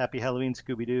with Happy Halloween,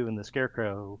 Scooby-Doo, and the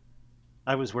Scarecrow,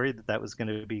 I was worried that was going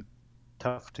to be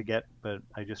tough to get, but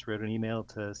I just wrote an email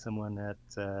to someone at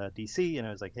DC and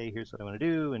I was like, hey, here's what I want to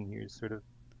do, and here's sort of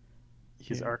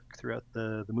his arc throughout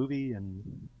the movie, and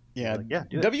yeah, like, yeah,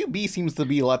 WB seems to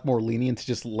be a lot more lenient to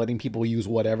just letting people use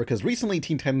whatever, because recently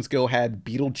Teen Titans Go had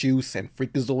Beetlejuice and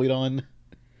Freakazoid on.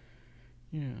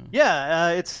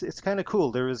 It's kind of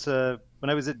cool. There was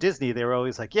when I was at Disney, they were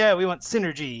always like, yeah, we want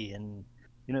synergy, and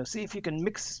see if you can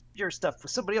mix your stuff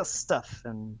with somebody else's stuff,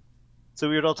 and so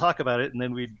we would all talk about it, and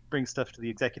then we'd bring stuff to the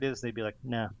executives, and they'd be like,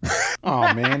 no.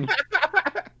 Oh, man.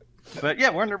 But yeah,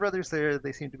 Warner Brothers,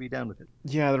 they seem to be down with it.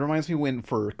 Yeah, that reminds me when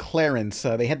for Clarence,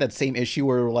 they had that same issue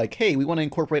where we're like, hey, we want to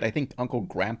incorporate, I think, Uncle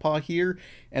Grandpa here,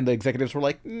 and the executives were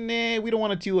like, nah, we don't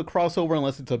want to do a crossover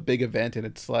unless it's a big event, and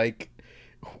it's like,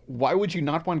 why would you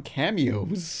not want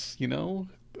cameos, Yeah.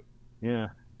 Yeah.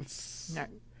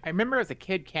 I remember as a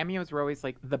kid, cameos were always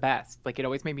like the best. Like it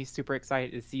always made me super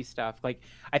excited to see stuff. Like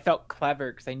I felt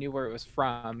clever because I knew where it was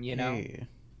from. Hey.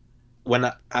 When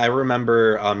I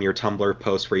remember your Tumblr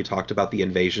post where you talked about the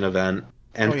invasion event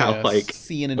and how like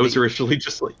it was originally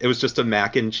just like it was just a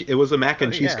mac and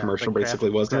cheese commercial, like basically,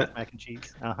 wasn't it? Mac and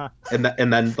cheese. And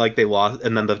then like they lost,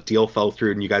 and then the deal fell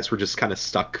through, and you guys were just kind of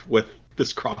stuck with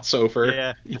this crossover.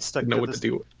 Yeah, you stuck know what to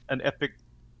do. An epic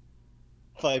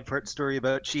 5-part story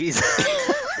about cheese.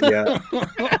 Yeah.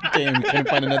 Damn, couldn't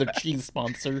find another cheese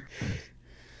sponsor.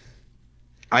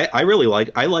 I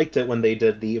liked it when they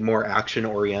did the more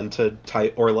action-oriented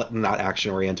type, or not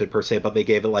action-oriented per se, but they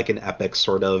gave it like an epic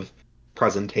sort of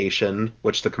presentation,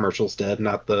 which the commercials did,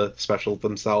 not the specials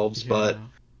themselves. Yeah. But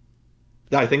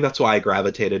yeah, I think that's why I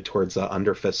gravitated towards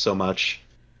Underfist so much.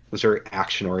 It was very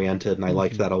action-oriented, and I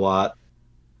liked that a lot.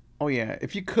 Oh yeah,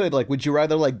 if you could, like, would you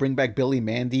rather like bring back Billy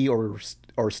Mandy or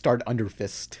start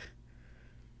Underfist?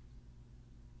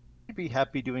 I'd be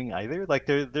happy doing either. Like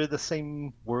they're the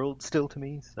same world still to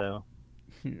me. So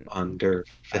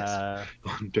Underfist.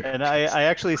 And I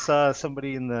actually saw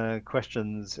somebody in the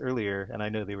questions earlier, and I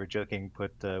know they were joking.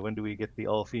 Put when do we get the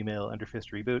all-female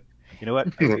Underfist reboot? You know what?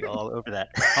 I'd be all over that.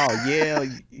 Oh yeah,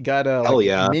 you got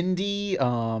Mindy.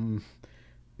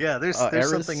 Yeah, there's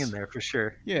something in there for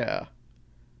sure. Yeah.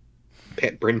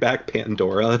 Bring back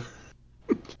Pandora.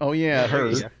 Oh yeah,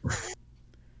 her. Yeah.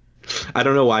 I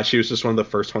don't know why, she was just one of the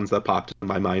first ones that popped in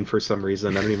my mind for some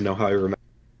reason. I don't even know how I remember.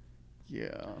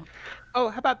 Yeah. Oh,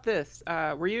 how about this?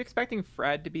 Were you expecting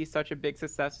Fred to be such a big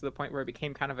success to the point where it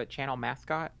became kind of a channel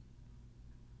mascot?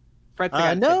 Fred's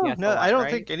no, I don't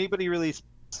think anybody really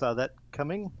saw that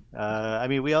coming. I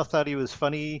mean, we all thought he was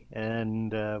funny,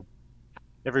 and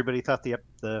everybody thought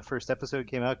the first episode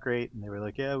came out great, and they were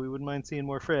like, yeah, we wouldn't mind seeing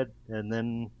more Fred. And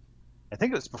then I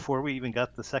think it was before we even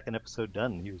got the second episode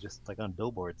done. He was just like on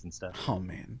billboards and stuff. Oh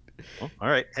man. Well, all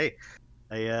right. Hey,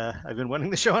 I've been wanting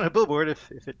the show on a billboard. If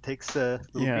it takes Little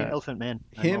Green Elephant Man,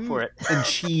 I'm all for it. And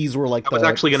Cheese were like I was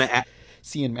actually gonna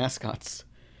seeing mascots.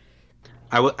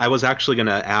 I was actually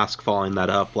gonna ask, following that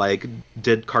up, like,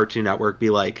 did Cartoon Network be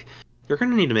like, you're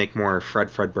gonna need to make more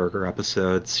Fredburger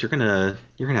episodes. You're gonna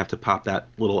have to pop that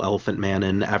little elephant man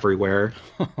in everywhere.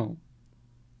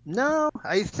 No,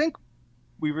 I think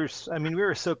we were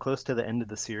so close to the end of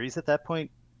the series at that point.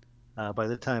 By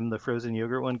the time the frozen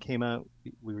yogurt one came out,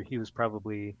 we were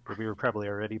probably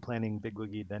already planning Big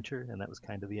Woogie Adventure, and that was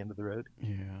kind of the end of the road.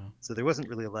 Yeah. So there wasn't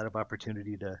really a lot of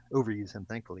opportunity to overuse him,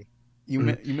 thankfully. You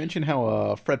mentioned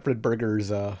how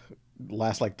Fredburgers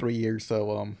last like 3 years,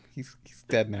 so he's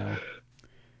dead now.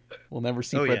 We'll never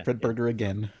see Fredburger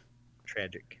again.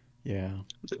 Tragic. Yeah.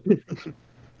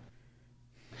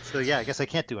 So yeah, I guess I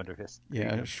can't do Under Fist.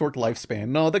 Yeah, short lifespan.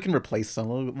 No, they can replace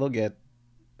some. They'll get.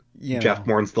 You know. Jeff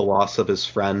mourns the loss of his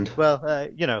friend. Well,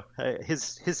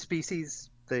 his species,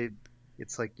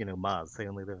 it's like moths. They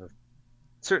only live a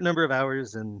certain number of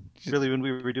hours, and really, when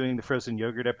we were doing the frozen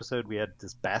yogurt episode, we had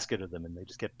this basket of them, and they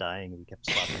just kept dying, and we kept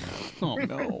swapping them. Oh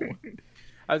no.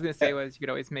 I was gonna say you could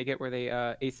always make it where they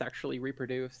asexually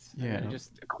reproduce. Yeah. And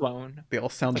just a clone. They all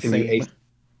sound the Can you same.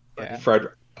 Yeah.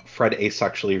 Fred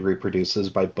asexually reproduces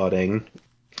by budding.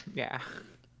 Yeah.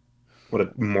 What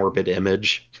a morbid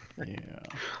image. Yeah.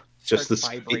 Just Starts this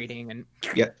vibrating and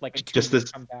yeah, like a just tumor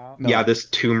this comes out. No. yeah, this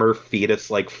tumor fetus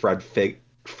like Fred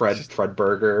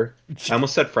Burger. I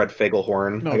almost said Fred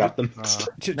Faglehorn. No, I got them.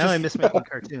 Now I miss making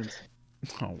cartoons.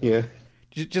 Oh. Yeah.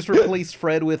 Just replace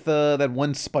Fred with that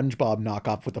one SpongeBob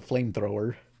knockoff with a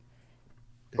flamethrower.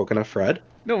 Coconut Fred?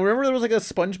 No, remember there was like a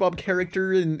SpongeBob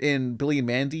character in Billy and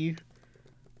Mandy?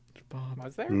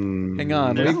 Was there? Hang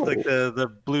on. There's let me- like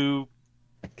the blue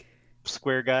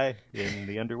square guy in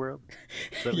the underworld.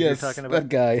 Is that what you're yes, talking that about?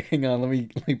 guy. Hang on, let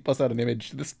me bust out an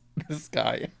image. This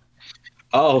guy.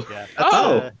 Oh. Yeah.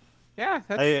 Oh! Yeah,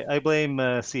 that's... I blame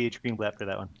C.H. Greenblatt for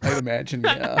that one. I'd imagine,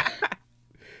 yeah.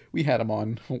 We had him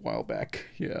on a while back.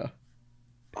 Yeah.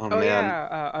 Oh, Oh man.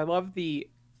 yeah, I love the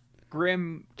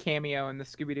Grim cameo in the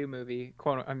Scooby-Doo movie.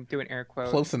 Quote, I'm doing air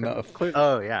quotes. Close enough.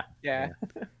 Oh yeah. Yeah.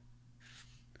 That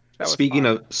was Speaking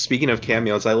fun. of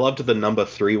cameos, I loved the number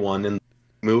 3 one in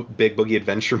the Big Boogie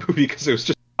Adventure movie because it was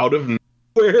just out of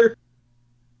nowhere.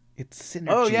 It's synergy.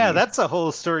 Oh yeah, that's a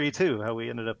whole story too. How we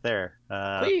ended up there.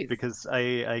 Please. Because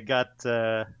I got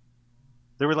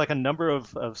there were like a number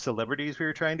of celebrities we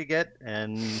were trying to get,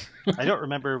 and I don't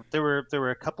remember. There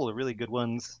were a couple of really good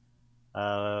ones.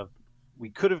 We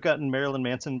could have gotten Marilyn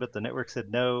Manson, but the network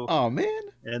said no. Oh man.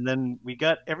 And then we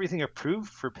got everything approved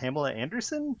for Pamela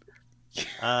Anderson,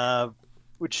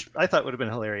 which I thought would have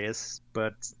been hilarious,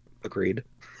 but Agreed.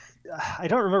 I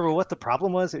don't remember what the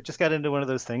problem was. It just got into one of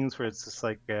those things where it's just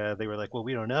like they were like, well,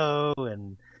 we don't know,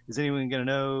 and is anyone going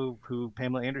to know who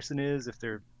Pamela Anderson is if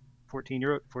they're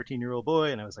 14-year-old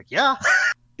boy? And I was like, yeah.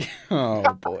 Oh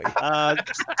boy.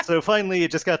 So finally,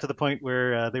 it just got to the point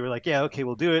where they were like, yeah, okay,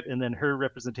 we'll do it. And then her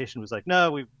representation was like,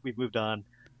 no, we've moved on.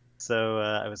 So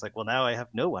I was like, well, now I have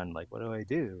no one. Like, what do I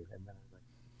do? And then I was like,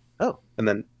 oh, And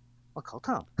then I'll call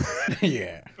Tom.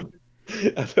 Yeah.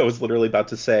 I was literally about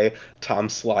to say Tom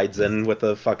slides in with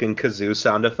a fucking kazoo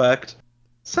sound effect.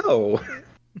 So,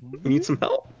 you need some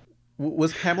help?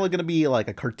 Was Pamela gonna be like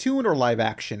a cartoon or live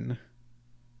action?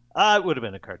 It would have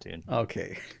been a cartoon.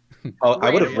 Okay. Oh,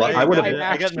 I would have. I would have.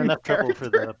 I got in enough trouble for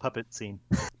the puppet scene.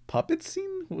 Puppet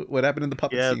scene? What happened in the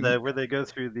puppet Yeah, scene? where they go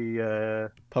through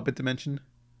the Puppet dimension?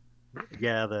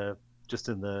 just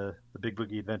in the Big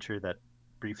Boogie Adventure, that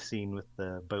brief scene with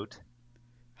the boat.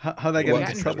 How'd that get What?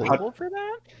 into Got trouble? trouble for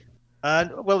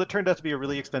that? Well, it turned out to be a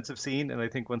really expensive scene, and I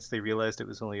think once they realized it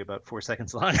was only about 4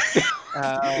 seconds long. Oh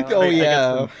I got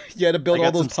yeah, some- you had to build I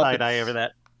all got some those side puppets. eye over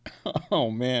that. Oh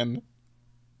man.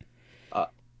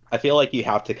 I feel like you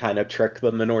have to kind of trick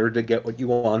them in order to get what you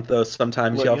want, though.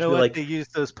 Sometimes Well, you you have know to what? like. They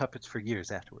used those puppets for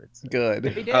years afterwards. Good.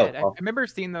 They did. Oh, I well. remember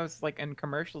seeing those like in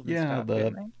commercials and Yeah, stuff.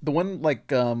 didn't they? the one like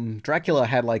Dracula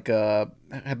had like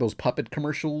had those puppet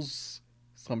commercials,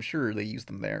 so I'm sure they used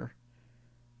them there.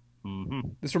 Mm-hmm.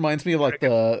 This reminds me of like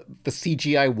the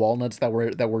CGI walnuts that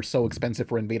were so expensive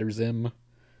for Invader Zim.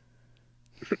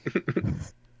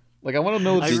 Like I want to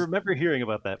know. I remember hearing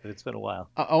about that, but it's been a while.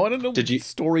 I want to know Did you-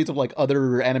 stories of like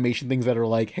other animation things that are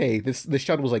like, hey, this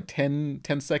shot was like 10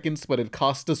 seconds, but it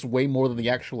cost us way more than the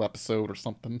actual episode or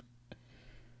something.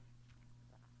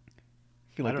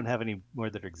 Feel I like don't have any more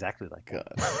that are exactly like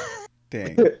that. God,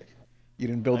 dang, you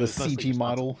didn't build I a was mostly CG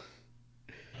model.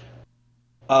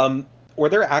 Were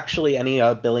there actually any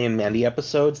Billy and Mandy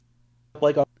episodes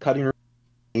like on the cutting room?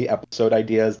 Any episode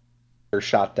ideas or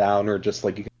shot down, or just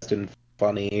like you guys didn't find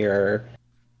funny, or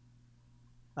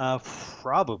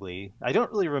Probably. I don't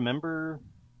really remember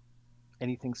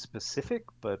anything specific,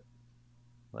 but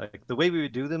like the way we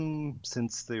would do them,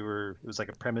 since it was like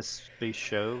a premise-based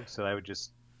show, so I would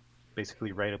just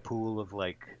basically write a pool of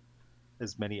like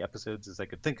as many episodes as I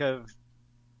could think of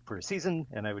for a season,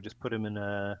 and I would just put them in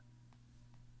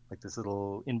like this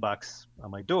little inbox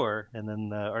on my door, and then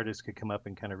the artists could come up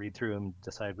and kind of read through them,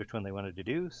 decide which one they wanted to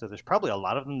do. So there's probably a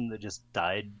lot of them that just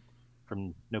died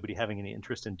from nobody having any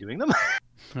interest in doing them.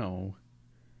 Oh,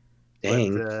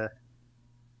 dang. But,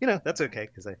 that's okay,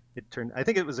 because I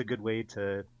think it was a good way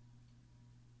to,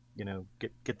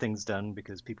 get things done,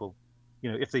 because people,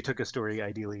 if they took a story,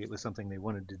 ideally it was something they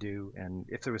wanted to do, and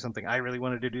if there was something I really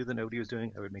wanted to do that nobody was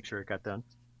doing, I would make sure it got done.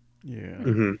 yeah.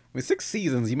 Mhm. With 6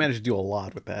 seasons, you managed to do a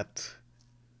lot with that.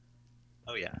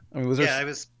 Oh yeah. I mean, was there? Yeah, I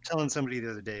was telling somebody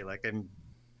the other day, like I'm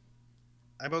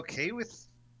okay with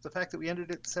the fact that we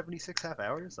ended at 76 half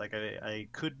hours. Like I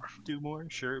could do more,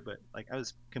 sure, but like I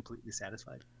was completely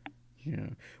satisfied. Yeah.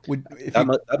 Would if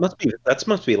That you,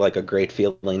 must be like a great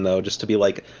feeling though, just to be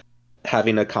like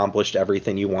having accomplished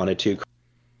everything you wanted to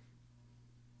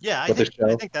Yeah, with the I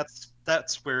show. think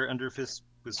that's where Underfist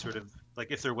was sort of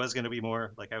like, if there was going to be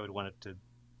more, like I would want it to,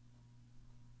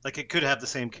 like it could have the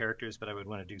same characters, but I would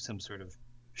want to do some sort of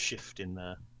shift in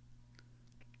the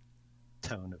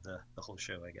tone of the whole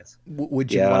show, I guess.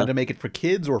 would you Yeah. want to make it for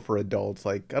kids or for adults?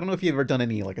 Like, I don't know if you've ever done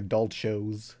any like adult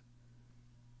shows.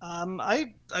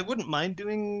 I wouldn't mind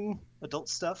doing adult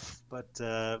stuff, but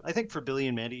I think for Billy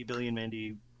and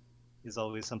Mandy is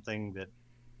always something that,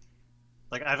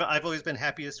 like, I've always been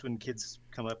happiest when kids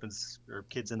come up or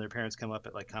kids and their parents come up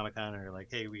at like Comic-Con and are like,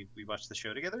 hey, we watched the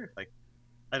show together. Like,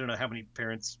 I don't know how many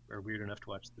parents are weird enough to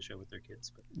watch the show with their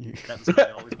kids, but that was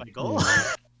kinda always my goal.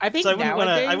 I think So I wouldn't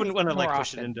nowadays, want to like more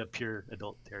push it often. into pure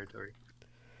adult territory.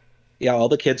 Yeah, all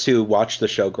the kids who watched the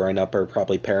show growing up are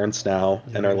probably parents now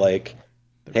and are like,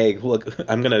 hey, look,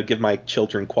 I'm gonna give my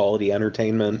children quality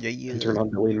entertainment and turn on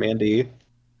Billy and Mandy.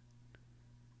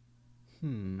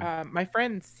 My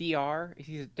friend CR,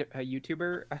 he's a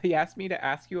YouTuber. He asked me to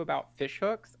ask you about fish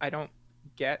hooks. I don't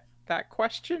get that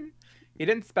question. He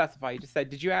didn't specify. He just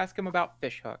said, "Did you ask him about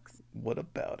fish hooks?" What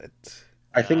about it?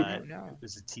 I think I don't know. It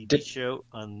was a TV show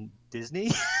on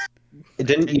Disney.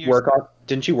 didn't 10 you years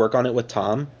didn't you work on it with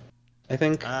Tom? I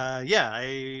think. Yeah,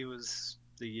 I was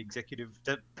the executive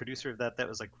producer of that. That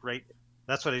was like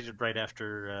that's what I did right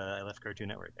after I left Cartoon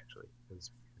Network, actually. I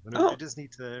went over to Disney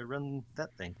to run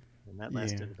that thing, and that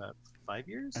lasted about 5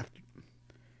 years.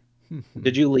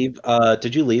 Did you leave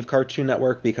Cartoon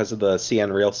Network because of the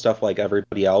CN Real stuff like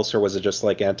everybody else, or was it just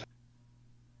like anti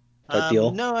type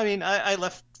deal? No, I mean I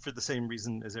left for the same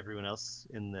reason as everyone else,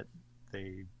 in that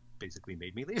they basically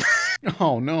made me leave.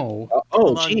 Oh no.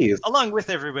 Geez. Along with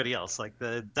everybody else, like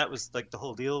that was like the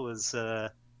whole deal was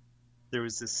there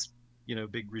was this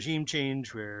big regime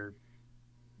change where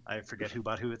I forget who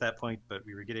bought who at that point, but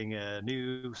we were getting a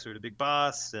new sort of big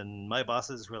boss, and my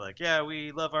bosses were like, yeah,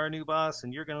 we love our new boss,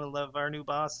 and you're gonna love our new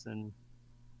boss, and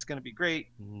it's gonna be great.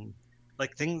 And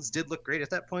like things did look great at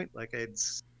that point. Like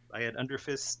I had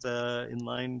Underfist in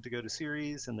line to go to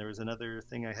series, and there was another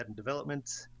thing I had in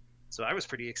development. So I was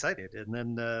pretty excited. And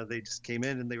then they just came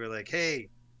in and they were like, hey,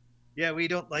 yeah, we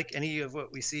don't like any of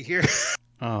what we see here.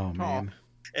 Oh man.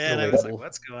 And I was like,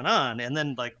 what's going on? And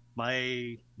then like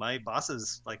my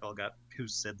bosses like all got, who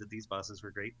said that these bosses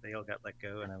were great, they all got let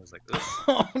go, and I was like, ugh.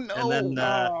 Oh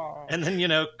no. And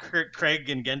then Craig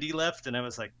and Gendy left, and I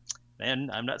was like, man,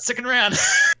 I'm not sticking around.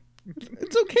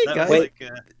 It's okay, guys.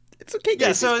 It's okay,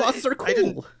 guys. So These bosses are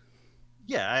cool.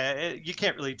 You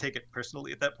can't really take it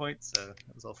personally at that point, so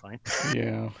it was all fine.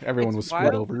 Yeah, everyone was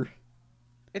screwed over.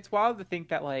 It's wild to think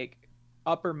that like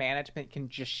upper management can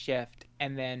just shift,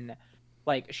 and then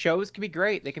like shows can be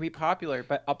great, they can be popular,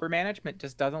 but upper management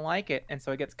just doesn't like it, and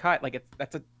so it gets cut. Like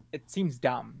it seems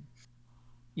dumb,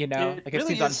 It like it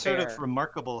really seems is unfair. sort of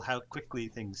remarkable how quickly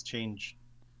things change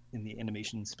in the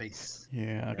animation space.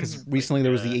 Yeah, because recently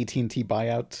there was the AT&T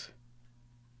buyout.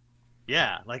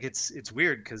 Yeah, like it's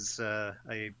weird because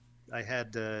I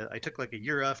took like a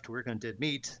year off to work on Dead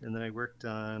Meat, and then I worked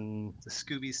on the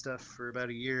Scooby stuff for about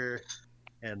a year,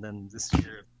 and then this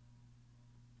year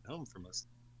home for most.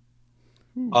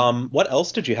 What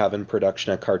else did you have in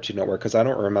production at Cartoon Network? Because I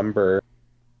don't remember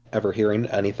ever hearing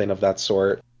anything of that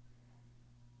sort.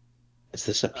 Is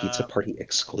this a Pizza Party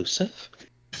exclusive?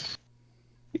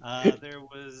 There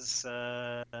was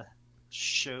a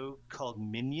show called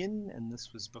Minion, and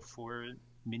this was before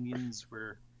Minions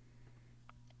were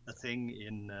a thing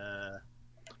in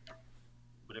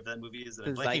whatever that movie is that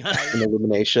I'm blanking on. In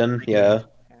Illumination, yeah.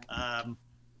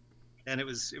 And it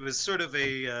was sort of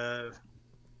a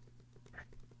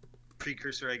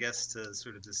precursor, I guess, to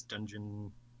sort of this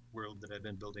dungeon world that I've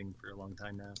been building for a long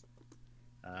time now.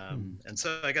 And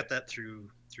so I got that through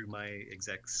my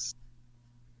execs,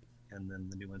 and then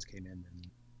the new ones came in and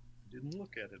didn't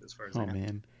look at it as far as I know.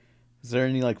 Man, is there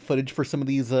any like footage for some of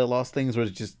these lost things, or is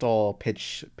it just all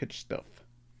pitch stuff?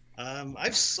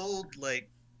 I've sold like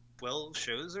 12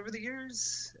 shows over the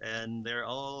years, and they're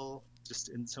all just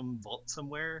in some vault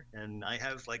somewhere, and I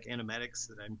have like animatics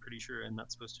that I'm pretty sure I'm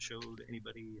not supposed to show to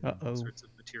anybody, and all sorts of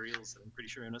materials that I'm pretty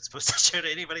sure I'm not supposed to show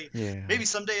to anybody. Yeah. Maybe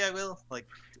someday I will. Like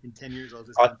in 10 years I'll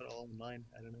just dump it all online.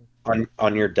 I don't know.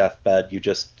 On your deathbed, you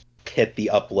just hit the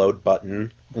upload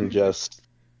button and just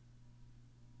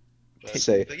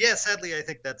say. But yeah, sadly, I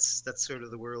think that's sort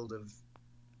of the world of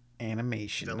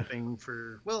animation developing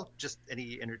for just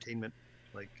any entertainment.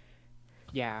 Like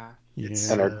Yeah. It's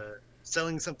Yeah.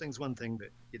 selling something's one thing, but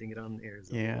getting it on air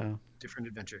is a Yeah. whole different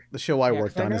adventure. The show I Yeah,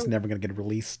 worked 'cause I on is know- never gonna get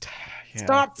released. Yeah.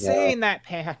 Stop saying that,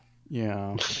 Pan.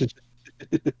 Yeah.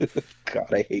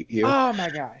 God, I hate you. Oh my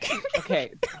gosh.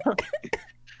 Okay.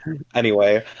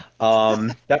 Anyway,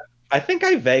 that I think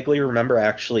I vaguely remember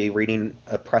actually reading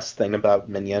a press thing about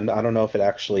Minion. I don't know if it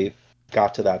actually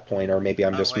got to that point, or maybe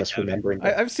I'm just I doubt it. misremembering.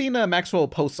 I've seen Maxwell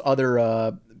post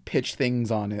other pitch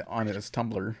things on his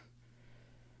Tumblr.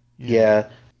 Yeah.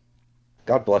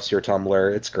 God bless your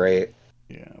Tumblr. It's great.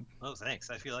 Yeah. Oh, thanks.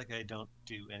 I feel like I don't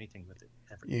do anything with it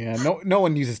ever. Yeah. No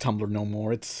one uses Tumblr no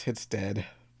more. It's dead.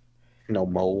 No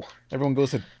mo. Everyone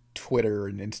goes to Twitter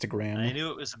and I Instagram.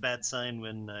 knew it was a bad sign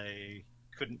when I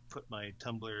couldn't put my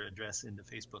Tumblr address into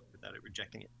Facebook without it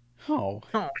rejecting it. Oh.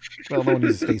 Well, no one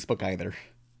uses Facebook either.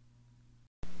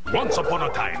 Once upon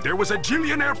a time, there was a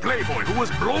billionaire playboy who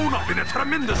was blown up in a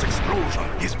tremendous explosion.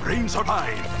 His brain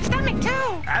survived. Stomach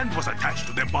too. And was attached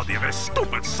to the body of a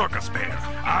stupid circus bear.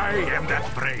 I am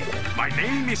that brain. My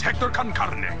name is Hector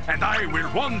Concarne, and I will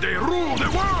one day rule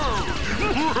the world!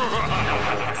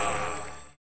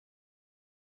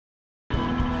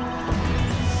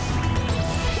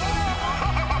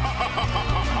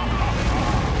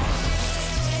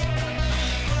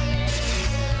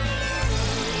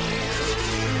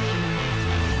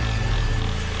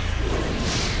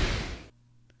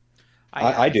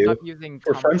 I do. stopped using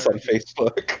We're friends on Tumblr.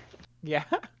 Facebook. Yeah.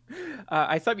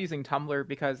 I stopped using Tumblr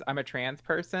because I'm a trans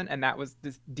person, and that was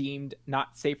just deemed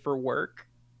not safe for work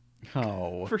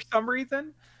Oh. for some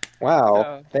reason. Wow.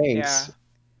 So, Thanks.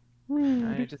 Yeah.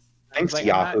 I was Thanks, like,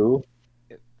 Yahoo.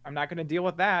 I'm not going to deal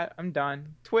with that. I'm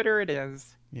done. Twitter it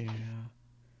is. Yeah.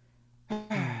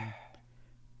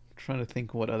 Trying to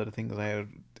think what other things I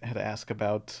had to ask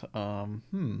about.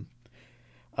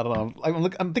 I don't know.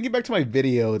 I'm thinking back to my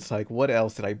video. It's like, what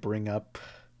else did I bring up?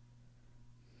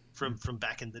 From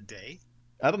back in the day?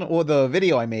 I don't know. Well, the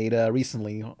video I made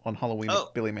recently on Halloween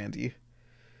with Billy Mandy.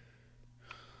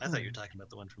 I thought you were talking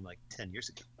about the one from like 10 years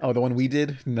ago. Oh, the one we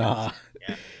did? Nah.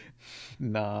 Yeah.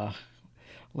 Nah.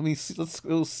 Let me see. Let's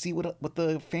go see what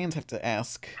the fans have to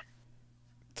ask.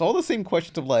 It's all the same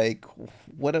questions of like,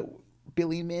 what a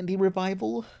Billy and Mandy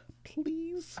revival,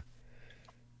 please.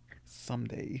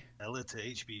 Someday. Tell it to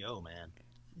HBO, man.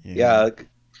 Yeah.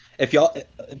 If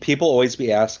people always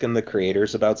be asking the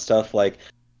creators about stuff. Like,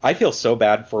 I feel so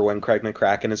bad for when Craig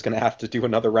McCracken is going to have to do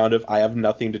another round of I have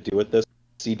nothing to do with this.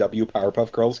 CW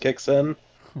Powerpuff Girls kicks in.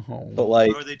 Oh. But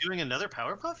like, Are they doing another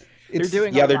Powerpuff? They're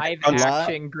doing a live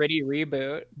action gritty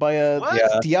reboot. By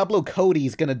What? Diablo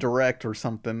Cody's gonna direct or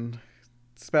something.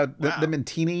 It's about them and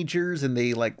teenagers, and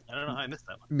they like I don't know how I missed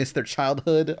that one. miss their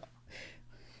childhood.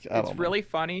 It's really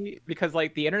funny because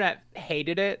like the internet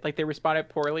hated it, like they responded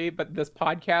poorly, but this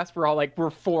podcast we're all like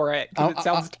we're for it because it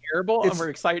sounds terrible and we're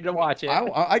excited to watch it.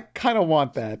 I kind of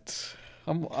want that.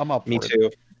 I'm up. Me for too.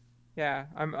 It. Yeah,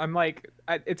 I'm like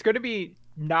it's going to be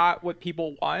not what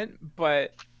people want,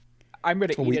 but I'm going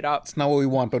to eat it up. It's not what we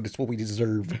want, but it's what we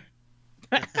deserve.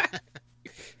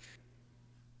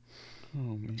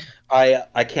 Oh, man.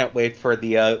 I can't wait for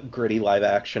the gritty live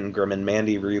action Grim and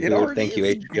Mandy reboot. Thank you,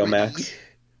 HBO Max.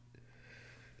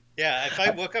 Yeah, if I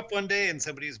woke up one day and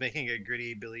somebody was making a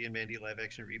gritty Billy and Mandy live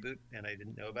action reboot and I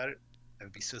didn't know about it, I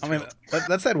would be so thrilled. I mean,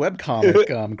 that's that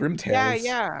webcomic, Grim Tales.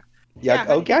 Yeah.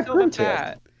 Oh, yeah, Grim Tales.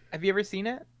 That? Have you ever seen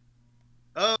it?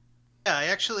 Oh, yeah, I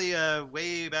actually,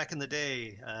 way back in the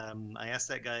day, I asked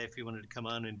that guy if he wanted to come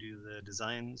on and do the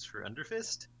designs for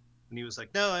Underfist, and he was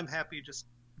like, no, I'm happy just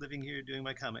living here doing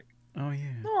my comic. Oh, yeah.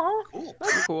 Oh, cool.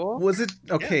 That's cool. Was it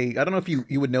okay? Yeah. I don't know if you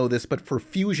would know this, but for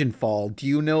Fusion Fall, do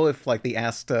you know if like they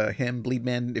asked him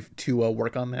Bleedman to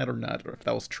work on that or not, or if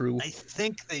that was true? I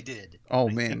think they did. Oh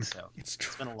I man, think so. It's true.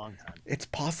 It's been a long time. It's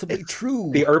possibly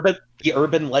true. The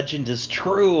urban legend is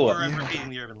true. Or I'm repeating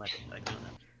the urban legend. I don't know.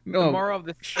 No, the moral of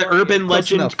the The urban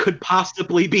legend could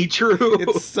possibly be true.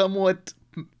 It's somewhat,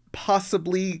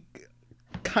 possibly,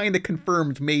 kind of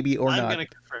confirmed, maybe or I'm not. going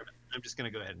to confirm it. I'm just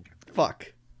going to go ahead and confirm it.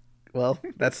 Fuck. Well,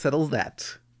 that settles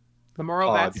that. The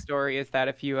moral of that story is that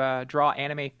if you draw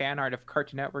anime fan art of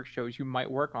Cartoon Network shows, you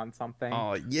might work on something.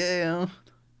 Oh yeah.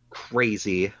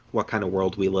 Crazy, what kind of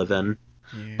world we live in.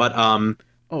 Yeah. But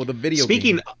oh, the video.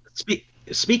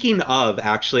 Speaking of,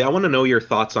 actually, I want to know your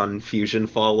thoughts on Fusion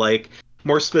Fall. Like,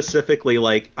 more specifically,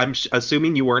 like I'm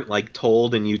assuming you weren't like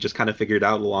told and you just kind of figured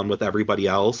out along with everybody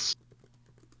else,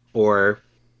 or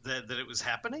that it was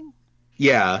happening.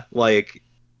 Yeah, like.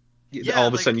 Yeah, all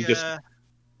of a sudden you just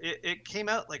it came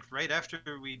out like right after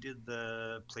we did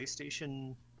the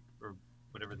PlayStation or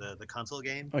whatever the console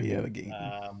game. Oh yeah, the game.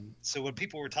 So when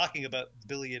people were talking about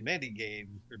Billy and Mandy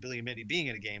game or Billy and Mandy being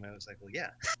in a game, I was like, well,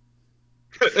 yeah.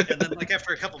 And then like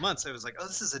after a couple months, I was like, oh,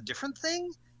 this is a different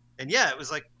thing. And yeah, it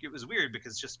was weird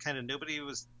because just kind of nobody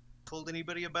was told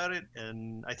anybody about it.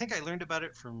 And I think I learned about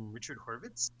it from Richard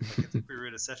Horvitz. Like, I think we were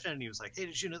at a session and he was like, hey,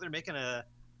 did you know they're making a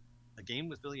game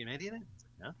with Billy and Mandy in it?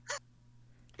 I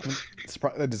was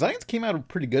like, no. The designs came out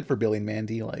pretty good for Billy and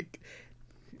Mandy. Like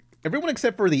everyone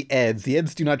except for the Eds. The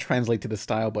Eds do not translate to the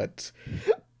style, but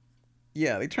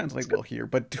yeah, they translate well here.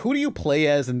 But who do you play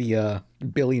as in the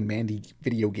Billy and Mandy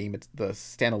video game? It's the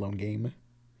standalone game.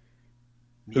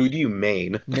 Who do you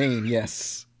main? Main,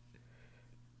 yes.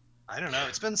 I don't know.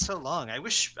 It's been so long. I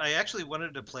wish I actually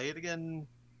wanted to play it again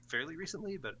fairly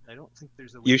recently, but I don't think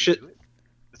there's a way to do it.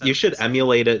 You should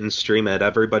emulate it and stream it.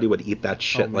 Everybody would eat that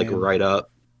shit like right up.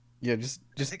 Yeah, just.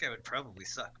 I think I would probably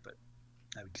suck, but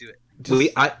I would do it.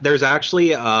 There's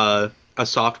actually a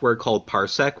software called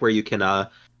Parsec where you can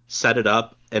set it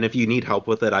up, and if you need help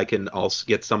with it, I can also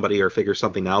get somebody or figure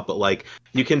something out. But like,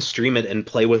 you can stream it and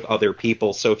play with other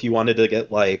people. So if you wanted to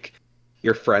get like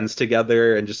your friends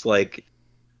together and just like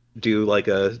do like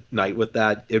a night with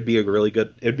that, it'd be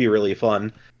really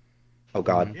fun. Oh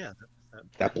God, yeah,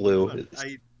 that blue.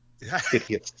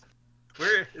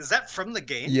 Where is that from the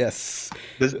game? Yes,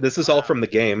 this is all from the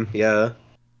game. Yeah.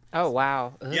 Oh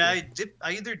wow. Ugh. Yeah,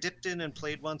 I either dipped in and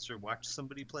played once or watched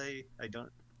somebody play. I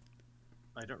don't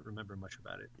remember much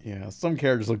about it. Yeah, some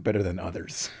characters look better than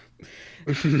others.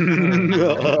 Oh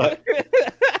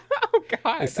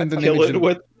God! I sent an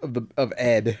image of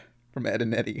Ed from Ed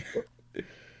and Eddie.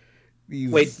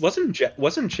 Wait, wasn't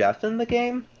Jeff in the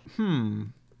game?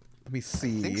 Let me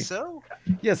see. I think so.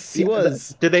 Yes, he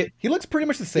was. He looks pretty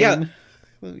much the same. Yeah.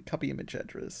 Let me copy image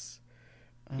address.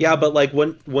 Yeah, but like,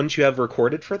 wouldn't you have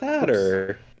recorded for that,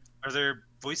 or are there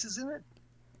voices in it?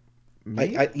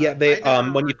 Yeah, they I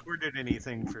when you recorded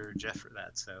anything for Jeff for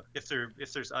that. So if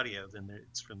there's audio, then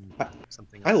it's from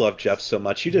something else. I love Jeff so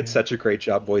much. You did such a great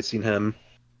job voicing him,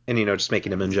 and just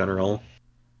making him in general.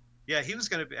 Yeah, he was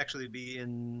going to actually be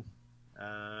in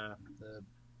the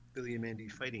Billy and Mandy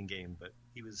fighting game, but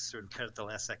he was sort of cut at the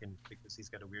last second because he's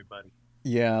got a weird body.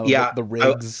 Yeah, the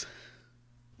rigs.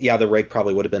 The rig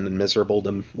probably would have been miserable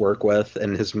to work with,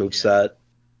 and his moveset.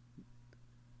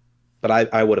 But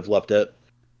I would have loved it.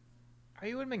 Oh,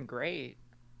 you would have been great.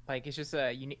 Like, it's just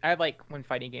a unique. I like when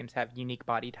fighting games have unique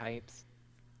body types.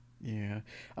 Yeah,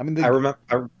 I mean, I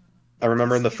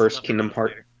remember in the first Kingdom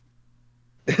Hearts.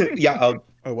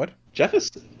 Oh, what? Jeff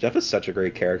is such a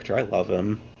great character. I love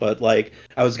him. But like,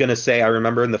 I was gonna say, I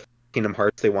remember in the Kingdom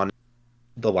Hearts they wanted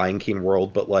the Lion King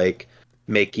world, but like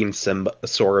making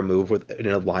Sora move in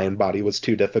a lion body was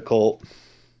too difficult.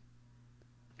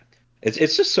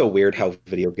 It's just so weird how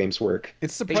video games work.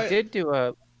 They did do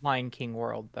a Lion King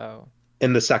world though.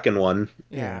 In the second one.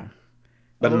 Yeah.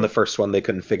 But in the first one they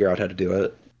couldn't figure out how to do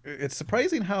it. It's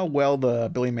surprising how well the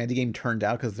Billy and Mandy game turned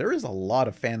out, because there is a lot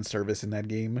of fan service in that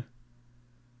game.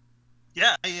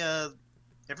 Yeah,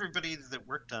 everybody that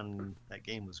worked on that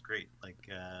game was great. Like,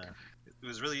 it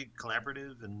was really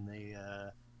collaborative, and they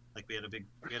we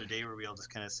had a day where we all just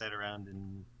kind of sat around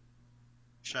and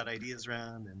shot ideas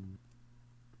around, and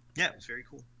yeah, it was very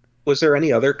cool. Was there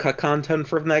any other cut content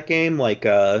from that game, like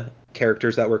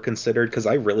characters that were considered? Because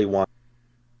I really want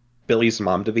Billy's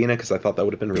mom to be in it, because I thought that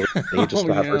would have been really funny, just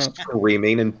to have her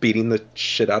screaming and beating the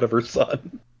shit out of her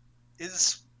son.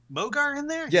 Is Mogar in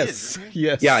there? Yes.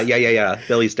 Yes. Yeah.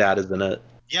 Billy's dad is in it.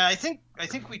 Yeah, I think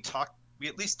we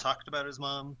at least talked about his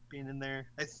mom being in there.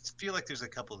 I feel like there's a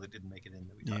couple that didn't make it in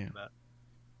that we talked about.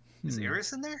 Is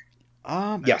Eris in there?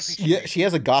 Yes. She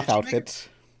has a goth outfit.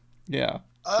 Yeah.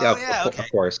 Oh yeah, okay.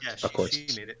 Of course. Yeah, of course. She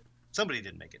made it. Somebody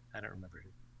didn't make it. I don't remember who.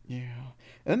 Yeah.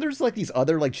 And then there's like these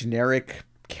other like generic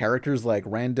characters, like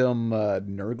random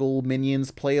Nurgle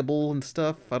minions playable and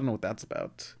stuff. I don't know what that's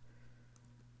about.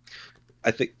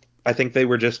 I think they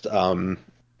were just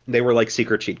they were like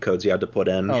secret cheat codes you had to put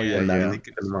in, and then you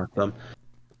could mark them.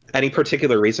 Any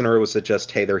particular reason, or was it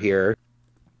just, hey, they're here?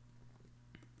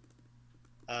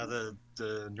 The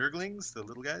Nurglings, the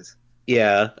little guys.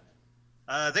 Yeah.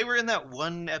 They were in that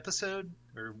one episode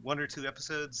or one or two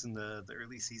episodes in the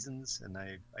early seasons, and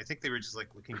I think they were just like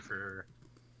looking for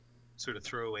sort of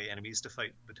throwaway enemies to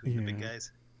fight between the big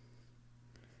guys.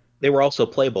 They were also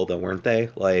playable though, weren't they?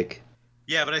 Like.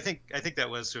 Yeah, but I think that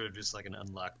was sort of just like an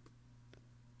unlock.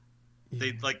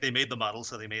 Yeah. They made the model,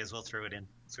 so they may as well throw it in,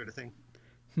 sort of thing.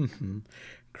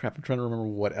 Crap, I'm trying to remember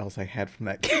what else I had from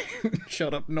that game.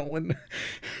 Shut up, Nolan.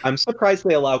 I'm surprised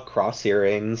they allow cross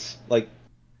earrings. Like,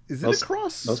 is it a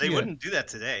cross? They wouldn't do that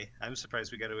today. I'm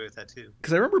surprised we got away with that too.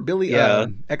 Because I remember Billy,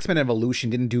 X-Men Evolution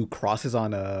didn't do crosses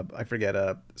on I forget,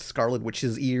 Scarlet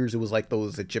Witch's ears. It was like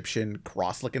those Egyptian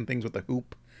cross-looking things with the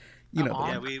hoop. You know.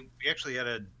 Yeah, we actually had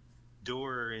a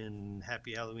door in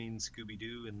Happy Halloween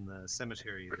Scooby-Doo in the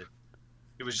cemetery that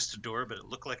it was just a door, but it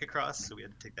looked like a cross, so we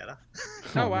had to take that off.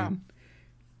 Oh, wow. man.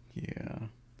 Yeah.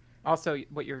 Also,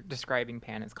 what you're describing,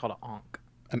 Pan, is called an onk.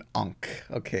 An ankh.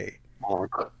 Okay.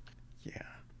 Yeah.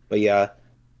 But yeah,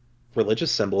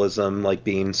 religious symbolism, like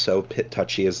being so pit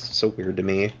touchy, is so weird to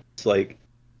me. It's like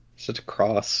such a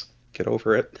cross. Get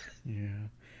over it. Yeah.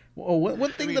 Well,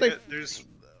 one thing there's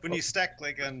when you stack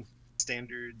like on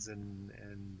standards and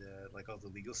like all the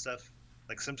legal stuff,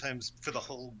 like sometimes for the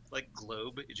whole like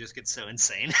globe, it just gets so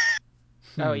insane.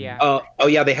 Oh yeah. Oh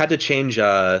yeah, they had to change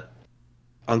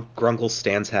Grunkle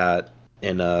Stan's hat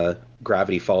in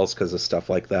Gravity Falls because of stuff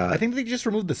like that. I think they just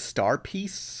removed the star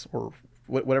piece or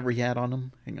whatever he had on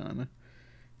him. Hang on.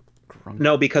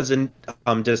 No, because in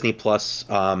Disney Plus,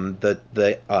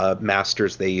 the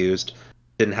masters they used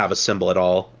didn't have a symbol at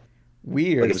all.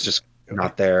 Weird. Like it was just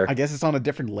not there. I guess it's on a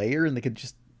different layer, and they could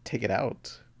just take it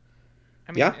out.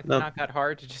 I mean, it's not that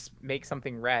hard to just make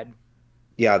something red.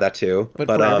 Yeah, that too. But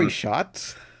for every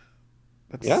shot,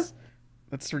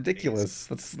 that's ridiculous.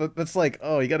 That's like,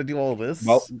 oh, you got to do all this.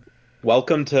 Well,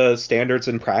 welcome to standards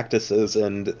and practices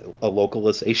and a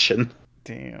localization.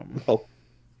 Damn. Well,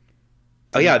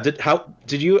 oh yeah,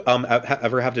 did you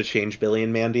ever have to change Billy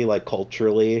and Mandy like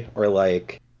culturally or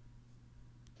like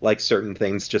certain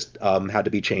things just had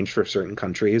to be changed for certain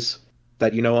countries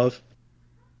that you know of?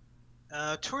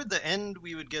 Toward the end,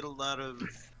 we would get a lot of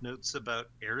notes about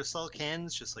aerosol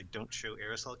cans, just like don't show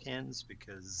aerosol cans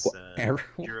because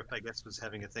Europe, I guess, was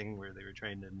having a thing where they were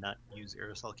trying to not use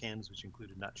aerosol cans, which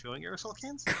included not showing aerosol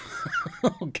cans.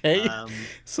 Okay,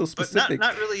 so specific. But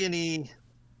not really any.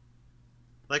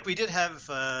 Like we did have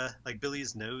like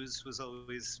Billy's nose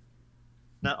was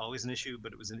not always an issue,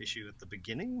 but it was an issue at the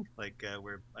beginning, like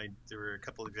where there were a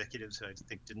couple executives who I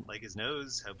think didn't like his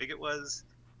nose, how big it was.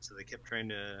 So they kept trying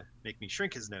to make me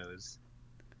shrink his nose.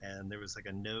 And there was like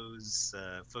a nose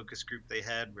focus group they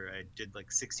had where I did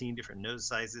like 16 different nose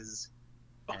sizes.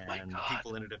 And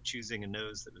people ended up choosing a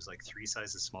nose that was like 3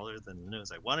 sizes smaller than the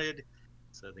nose I wanted.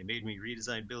 So they made me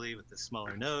redesign Billy with the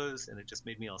smaller nose, and it just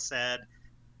made me all sad.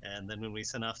 And then when we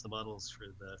sent off the models for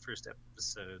the first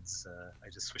episodes, I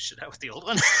just switched it out with the old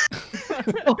one.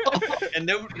 And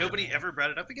nobody ever brought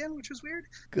it up again, which was weird.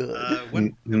 Good. At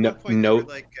one point, they were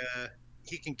like,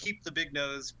 he can keep the big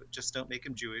nose, but just don't make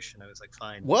him Jewish. And I was like,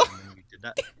 fine. What? And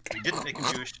then we didn't make him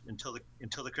Jewish until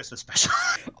the Christmas special.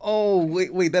 Oh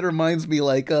wait, that reminds me,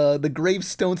 like the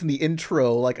gravestones in the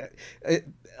intro. Like,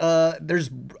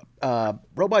 there's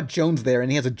Robot Jones there,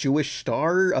 and he has a Jewish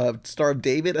star, Star of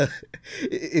David.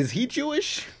 Is he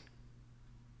Jewish?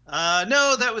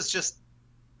 No, that was just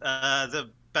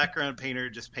the background painter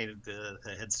just painted the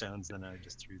headstones, and I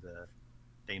just threw the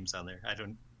names on there.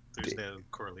 There's no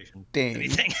correlation to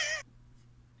anything.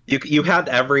 You had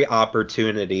every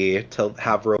opportunity to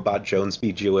have Robot Jones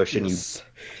be Jewish, and you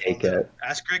take it.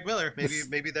 Ask Greg Miller.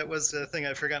 Maybe that was a thing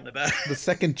I've forgotten about. The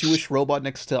second Jewish robot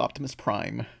next to Optimus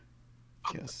Prime.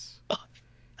 Yes.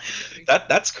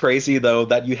 That's crazy though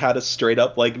that you had a straight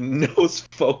up like nose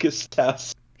focus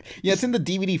test. Yeah, it's in the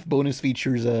DVD bonus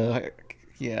features.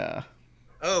 Yeah.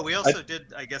 Oh, we also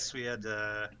did. I guess we had.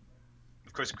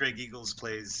 Of course, Greg Eagles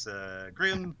plays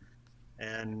Grimm,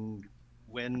 and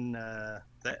when the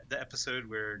episode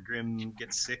where Grimm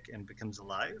gets sick and becomes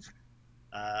alive,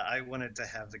 I wanted to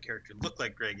have the character look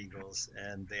like Greg Eagles,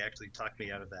 and they actually talked me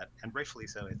out of that, and rightfully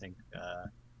so, I think,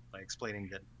 by explaining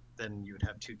that then you would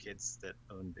have 2 kids that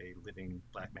owned a living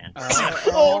black man.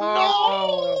 Oh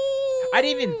no! I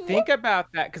didn't even think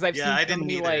about that because I've seen I didn't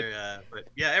somebody either, but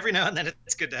yeah, every now and then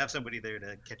it's good to have somebody there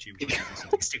to catch you when you do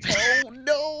something stupid. Oh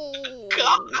no!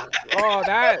 God. Oh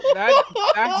that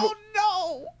oh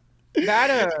no!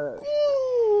 That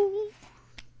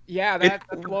yeah, that's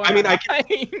blowing I mean, my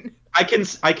mind.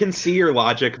 I can see your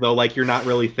logic though. Like you're not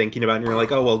really thinking about it. And you're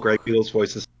like, oh well, Greg Eagles'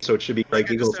 voice is so it should be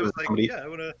Greg Eagles. I was like, yeah, I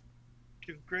want to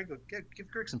give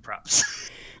Greg some props.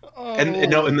 And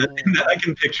then I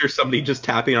can picture somebody just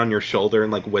tapping on your shoulder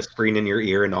and like whispering in your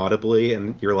ear inaudibly,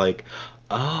 and you're like,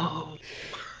 oh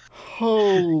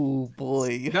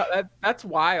boy. No, that's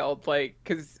wild. Like,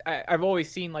 because I've always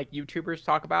seen like YouTubers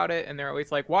talk about it, and they're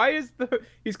always like, "Why is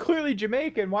he's clearly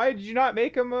Jamaican? Why did you not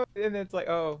make him?" And it's like,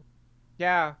 oh,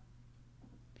 yeah,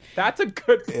 that's a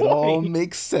good point. It all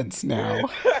makes sense now.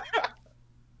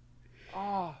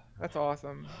 Oh, that's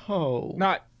awesome. Oh,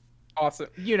 not awesome.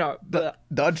 You know,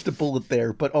 dodged a bullet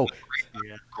there, but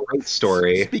great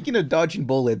story. Speaking of dodging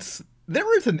bullets,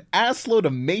 there is an assload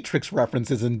of Matrix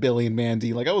references in Billy and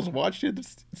Mandy. Like I was watching it,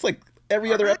 it's like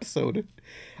every other episode.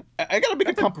 I gotta make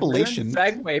a compilation.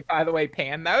 Segue, by the way,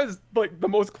 Pan. That was like the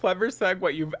most clever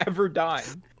segue you've ever done.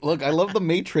 Look, I love the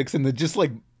Matrix, and it just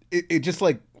like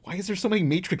why is there so many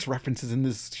Matrix references in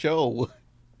this show?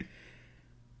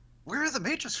 Where are the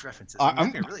Matrix references?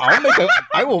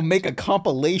 I will make a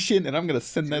compilation, and I'm gonna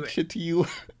send that shit to you.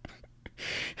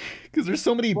 Because there's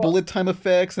so many bullet time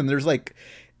effects, and there's like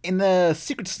in the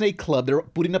Secret Snake Club, they're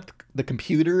booting up the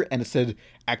computer, and it said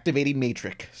activating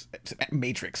Matrix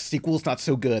sequel's not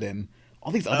so good, and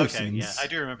all these other scenes. Yeah, I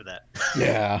do remember that.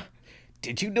 Yeah.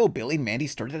 Did you know Billy and Mandy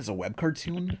started as a web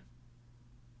cartoon?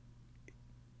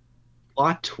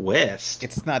 Plot twist.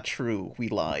 It's not true. We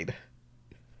lied.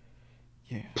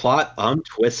 Yeah. Plot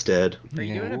untwisted. Are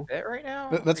you doing a bit right now?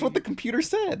 That's what the computer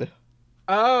said.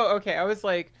 Oh, okay. I was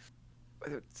like,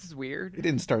 this is weird. It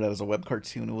didn't start out as a web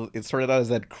cartoon. It started out as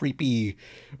that creepy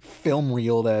film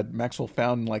reel that Maxwell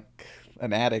found in like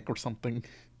an attic or something.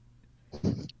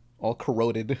 All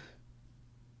corroded.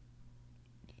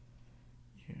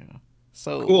 Yeah.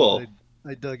 So cool.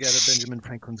 I dug out of Benjamin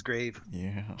Franklin's grave.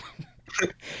 Yeah.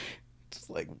 Just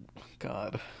like,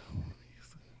 God.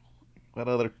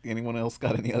 Anyone else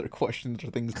got any other questions or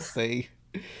things to say?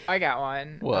 I got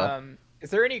one. What?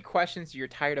 Is there any questions you're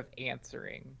tired of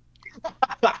answering?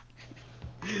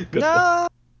 No,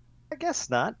 I guess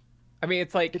not. I mean,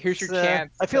 it's like, here's your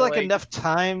chance. I feel like enough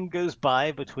time goes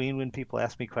by between when people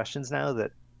ask me questions now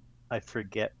that I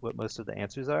forget what most of the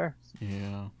answers are.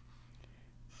 Yeah.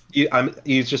 You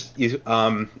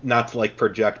not to like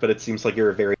project, but it seems like you're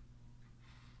a very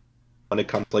when it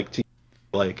comes like to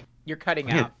like you're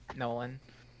cutting out, Nolan.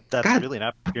 That's really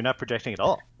not. You're not projecting at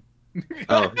all.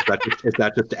 Oh, is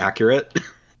that just accurate?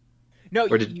 No,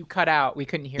 you cut out. We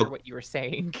couldn't hear what you were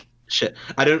saying. Shit,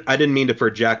 I didn't mean to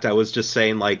project. I was just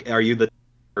saying, like, are you the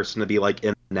person to be like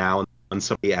in now and when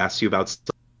somebody asks you about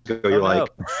something, you're like,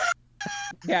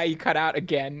 yeah, you cut out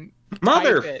again.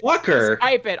 Motherfucker!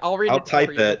 Type it. I'll read it. I'll type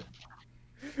it.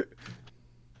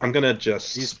 I'm gonna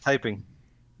just. He's typing.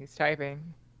 He's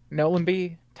typing. Nolan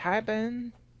B.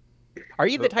 typing. Are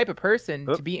you the type of person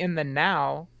to be in the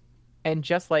now and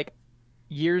just like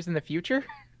years in the future?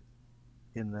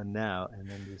 In the now and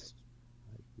then just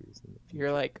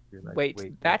you're like,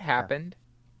 wait, that happened.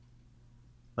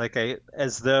 Like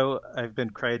as though I've been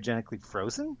cryogenically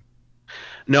frozen?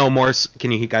 No, more.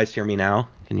 Can you guys hear me now?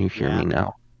 Can you hear me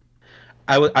now?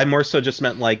 I more so just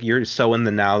meant like you're so in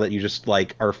the now that you just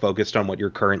like are focused on what you're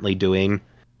currently doing,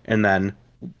 and then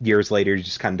years later you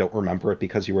just kind of don't remember it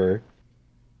because you're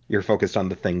focused on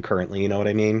the thing currently. You know what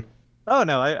I mean? Oh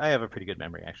no, I have a pretty good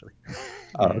memory actually.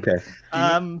 Oh, okay.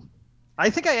 I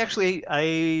think I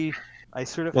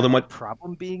sort of have a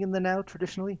problem being in the now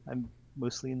traditionally. I'm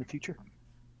mostly in the future.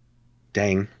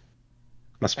 Dang.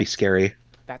 Must be scary.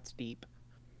 That's deep.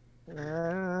 Do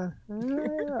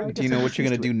you know what you're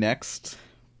going to do next?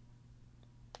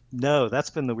 No, that's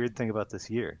been the weird thing about this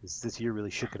year. This year really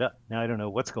shook it up. Now I don't know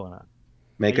what's going on.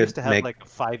 I used to have like a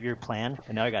 5-year plan,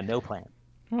 and now I got no plan.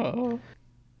 Oh.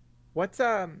 What's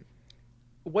a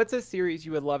series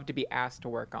you would love to be asked to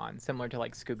work on, similar to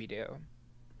like Scooby-Doo?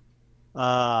 Well,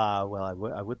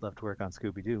 I would love to work on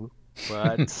Scooby-Doo,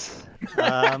 but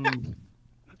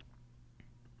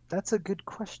that's a good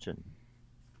question.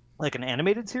 Like an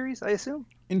animated series, I assume.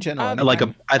 In general,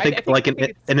 I think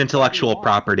an intellectual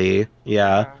property.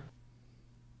 Yeah.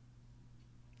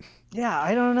 Yeah,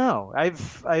 I don't know. I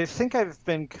think I've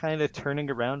been kind of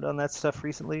turning around on that stuff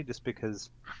recently, just because.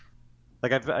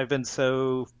 Like I've been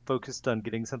so focused on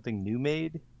getting something new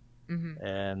made,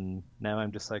 and now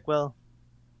I'm just like, well,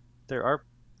 there are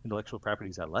intellectual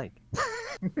properties I like.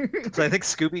 So I think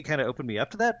Scooby kind of opened me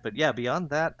up to that, but yeah, beyond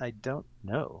that, I don't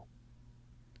know.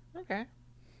 Okay.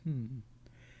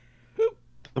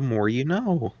 The more you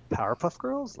know. Powerpuff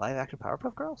Girls, live action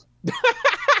Powerpuff Girls.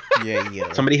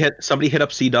 Yeah. Somebody hit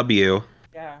up CW.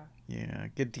 Yeah. Yeah.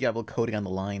 Get Diablo Cody on the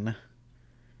line.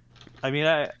 I mean,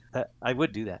 I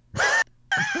would do that.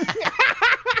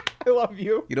 I love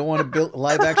you. You don't want to build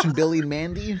live action Billy and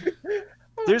Mandy?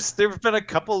 There've been a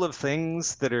couple of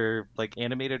things that are like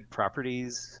animated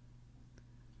properties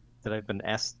that I've been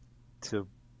asked to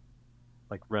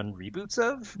like run reboots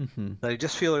of. That I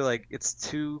just feel like it's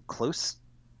too close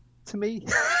to me.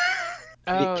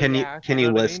 Can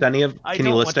you list any of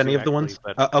the ones?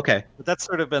 Okay. But that's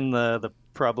sort of been the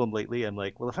problem lately. I'm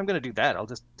like, well, if I'm going to do that, I'll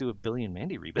just do a Billy and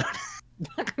Mandy reboot.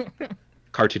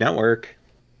 Cartoon Network.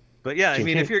 But yeah, I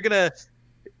mean, if you're gonna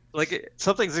like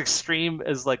something as extreme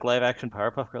as like live action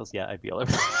Powerpuff Girls, yeah, I'd be all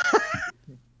over.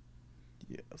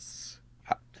 Yes.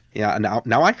 Yeah,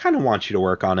 now I kind of want you to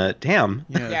work on it. Damn.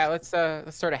 Yeah, let's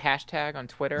start a hashtag on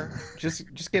Twitter.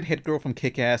 Just get Hit Girl from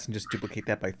Kick-Ass and just duplicate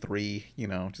that by 3. You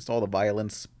know, just all the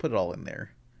violence. Put it all in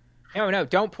there. No,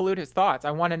 don't pollute his thoughts.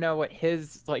 I want to know what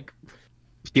his like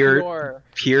Pure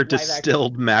live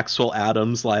distilled Maxwell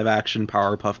Atoms live action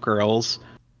Powerpuff Girls.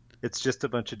 It's just a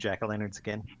bunch of jack-o'-lanterns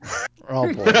again.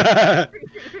 Oh boy.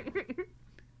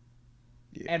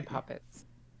 and puppets.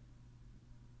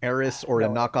 Eris or a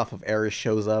knockoff of Eris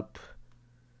shows up.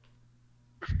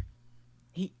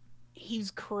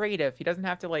 He's creative. He doesn't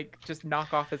have to like just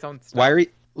knock off his own stuff. Why are you,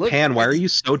 Pan? Why are you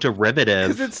so derivative?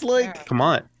 Because it's like, come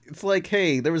on. It's like,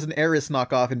 hey, there was an Eris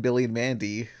knockoff in Billy and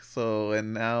Mandy, so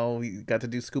and now we got to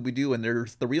do Scooby-Doo, and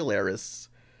there's the real Eris.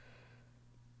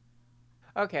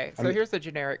 Okay, so here's a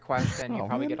generic question you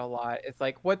probably man. get a lot. It's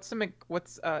like, what's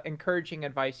encouraging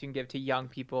advice you can give to young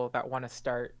people that want to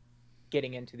start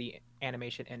getting into the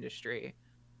animation industry?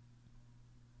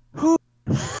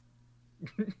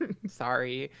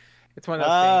 Sorry, it's one of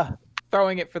those things.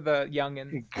 Throwing it for the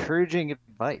youngins. Encouraging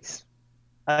advice.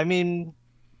 I mean,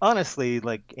 honestly,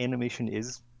 like animation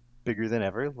is bigger than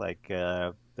ever. Like,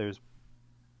 there's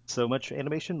so much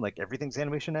animation. Like everything's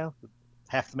animation now.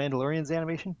 Half the Mandalorian's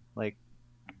animation. Like,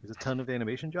 there's a ton of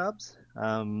animation jobs.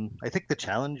 I think the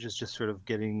challenge is just sort of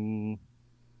getting,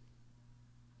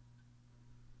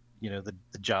 the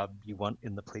job you want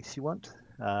in the place you want.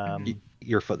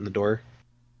 Your foot in the door.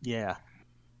 Yeah,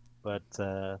 but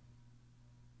I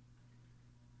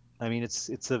mean,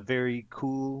 it's a very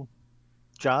cool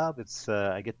job. It's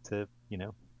I get to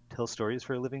tell stories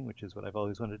for a living, which is what I've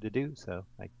always wanted to do. So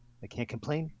I can't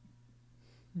complain.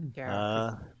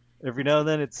 Yeah. Every now and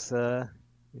then it's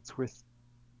worth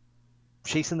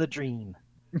chasing the dream.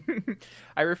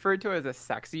 I refer to it as a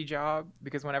sexy job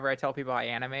because whenever I tell people I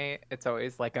animate, it's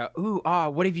always like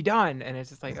what have you done? And it's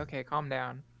just like, okay, calm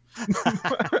down.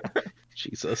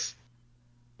 Jesus.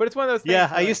 But it's one of those things. Yeah,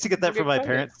 I like, used to get that people from my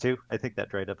excited. parents too. I think that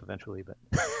dried up eventually, but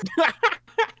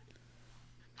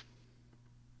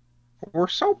We're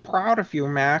so proud of you,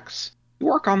 Max. You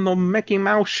work on the Mickey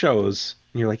Mouse shows.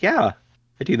 And you're like, yeah,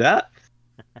 I do that.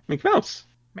 Mickey Mouse.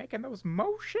 Making those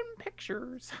motion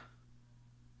pictures.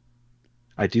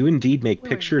 I do indeed make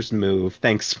pictures move.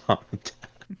 Thanks, Mom and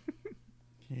Dad.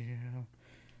 Yeah.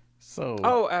 So.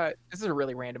 This is a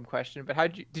really random question, but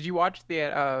did you watch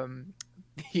the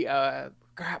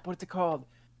crap? What's it called?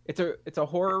 It's a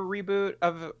horror reboot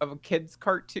of a kids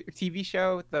cartoon TV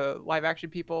show. The live action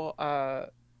people.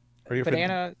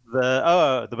 Banana.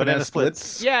 The Banana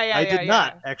Splits. Yeah. I did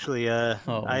not actually.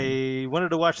 I wanted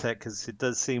to watch that because it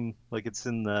does seem like it's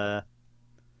in the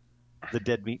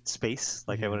dead meat space.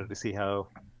 Like I wanted to see how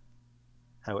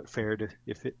it fared,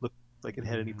 if it looked like it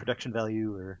had any production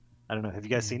value, or I don't know. Have you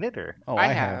guys seen it? Or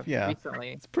I have. Yeah,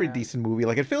 recently. It's a pretty decent movie.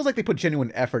 Like it feels like they put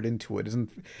genuine effort into it, isn't?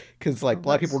 Because like a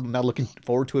lot of people are not looking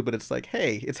forward to it, but it's like,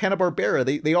 hey, it's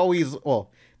Hanna-Barbera. They always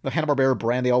the Hanna-Barbera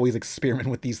brand, they always experiment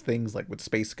with these things, like with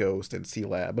Space Ghost and Sea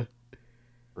Lab.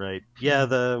 Right.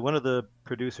 Yeah. One of the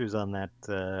producers on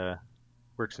that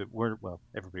works at Warner. Well,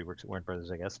 everybody works at Warner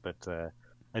Brothers, I guess. But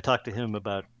I talked to him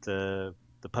about the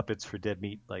puppets for Dead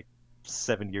Meat like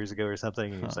 7 years ago or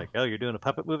something, and he was like, "Oh, you're doing a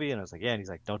puppet movie?" And I was like, "Yeah." And he's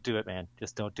like, "Don't do it, man.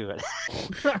 Just don't do it."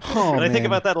 And I think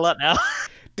about that a lot now.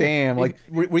 Damn. Like,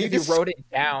 were you just wrote it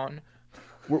down?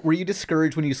 Were you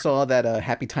discouraged when you saw that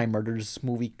Happy Time Murders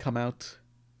movie come out?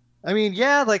 I mean,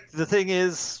 yeah. Like the thing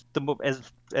is,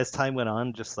 as time went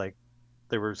on, just like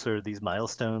there were sort of these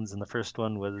milestones, and the first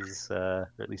one was,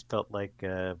 or at least felt like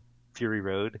Fury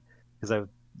Road, because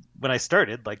when I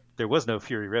started, like there was no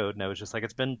Fury Road, and I was just like,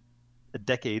 it's been a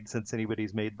decade since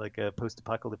anybody's made like a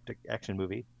post-apocalyptic action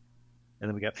movie. And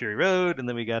then we got Fury Road, and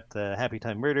then we got Happy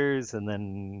Time Murders, and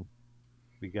then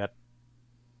we got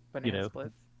Banana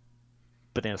Splits.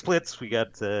 Banana Splits. We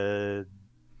got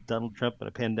Donald Trump and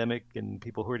a pandemic and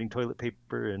people hoarding toilet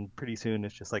paper, and pretty soon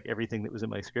it's just like everything that was in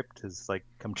my script has like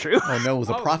come true. Oh no, it was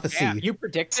a prophecy. Yeah, you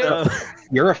predicted.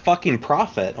 You're a fucking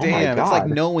prophet. Oh Damn, my God. It's like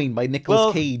Knowing by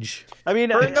Nicolas Cage. I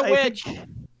mean, Burn the I witch.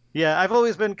 Yeah, I've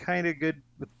always been kind of good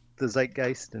with the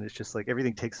zeitgeist, and it's just like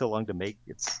everything takes so long to make.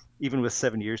 It's even with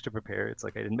 7 years to prepare, it's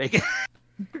like I didn't make it.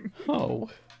 Oh,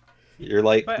 You're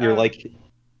like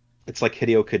it's like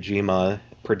Hideo Kojima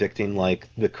predicting like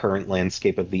the current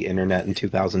landscape of the internet in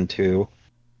 2002.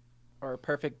 Or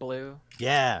Perfect Blue.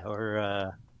 Yeah,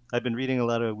 or I've been reading a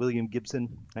lot of William Gibson.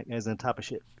 That guy's on top of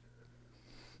shit.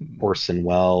 Orson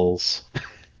Welles.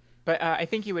 But I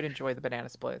think you would enjoy the Banana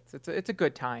Splits. It's a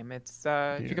good time. It's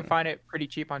if you can find it pretty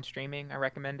cheap on streaming, I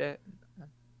recommend it.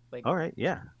 Like, all right,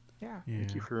 yeah. Yeah.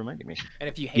 Thank you for reminding me. And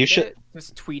if you hate it,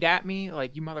 just tweet at me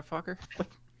like, you motherfucker.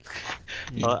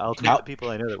 Well, I'll tweet the people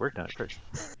I know that worked on it first.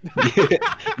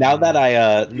 Now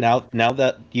that now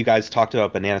that you guys talked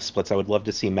about banana splits, I would love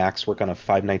to see Max work on a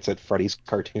Five Nights at Freddy's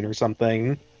cartoon or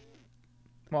something.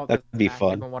 Well, That'd does be Max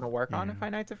fun. even want to work on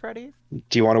Five Nights at Freddy's?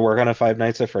 Do you want to work on a Five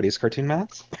Nights at Freddy's cartoon,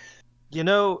 Max? You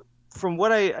know, from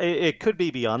what it could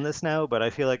be beyond this now, but I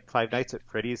feel like Five Nights at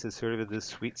Freddy's is sort of this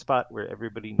sweet spot where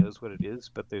everybody knows what it is,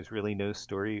 but there's really no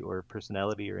story or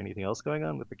personality or anything else going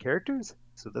on with the characters.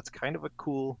 So that's kind of a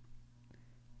cool,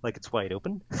 like it's wide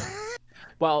open.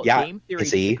 Well, Yeah, Game Theory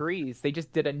Izzy. disagrees. They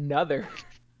just did another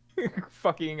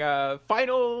fucking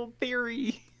Final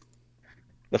Theory.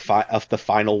 The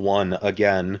final one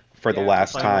again for the Yeah,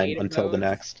 last final time 8 of until the those.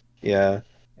 next. Yeah.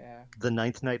 Yeah. The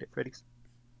Ninth Night at Freddy's.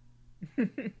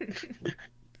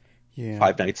 Yeah.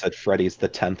 Five Nights at Freddy's, the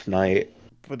 10th night.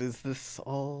 But is this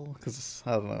all? Because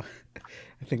I don't know.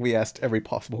 I think we asked every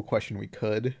possible question we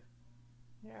could.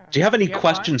 Yeah. Do you have any Do you have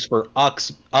questions for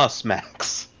us,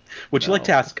 Max? Would you like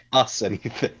to No. ask us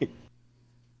anything?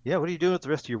 Yeah, what are you doing with the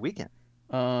rest of your weekend?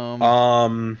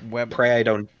 Web Pray I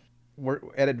don't.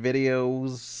 edit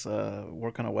videos,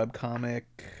 work on a webcomic,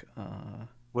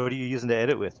 What are you using to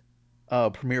edit with?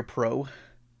 Premiere Pro.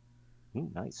 Ooh,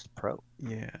 nice, pro.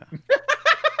 Yeah.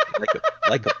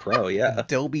 like a pro, yeah.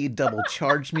 Adobe double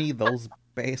charged me, those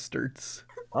bastards.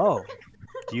 Oh,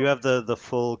 do you have the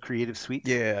full creative suite?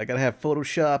 Yeah, I gotta have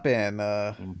Photoshop and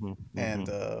Mhm,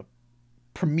 and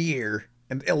Premiere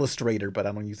and Illustrator, but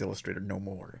I don't use Illustrator no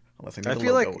more unless I need I a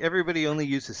feel like logo. everybody only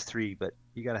uses 3, but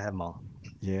you gotta have them all.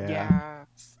 Yeah. Yeah.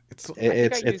 It's I think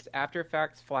It's I use After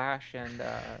Effects, Flash, and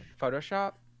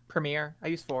Photoshop. Premiere, I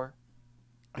use 4.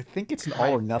 I think it's an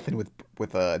all or nothing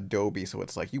with Adobe, so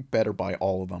it's like you better buy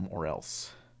all of them or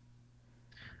else.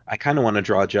 I kind of want to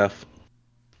draw Jeff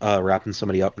wrapping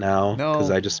somebody up now No. because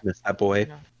I just miss that boy.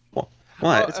 No. Well,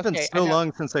 what? It's been Okay, so I know-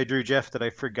 long since I drew Jeff that I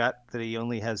forgot that he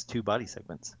only has 2 body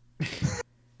segments.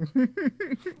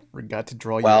 Forgot to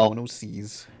draw Well- your own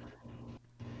OCs.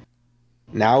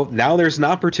 Now there's an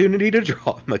opportunity to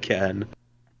draw him again.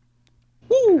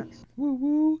 Woo! Woo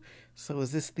woo. So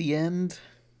is this the end?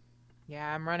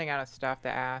 Yeah, I'm running out of stuff to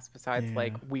ask besides Yeah.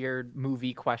 like weird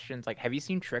movie questions like, have you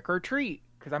seen Trick or Treat?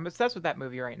 Because I'm obsessed with that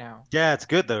movie right now. Yeah, it's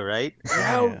good though, right?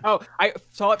 Yeah. Oh, I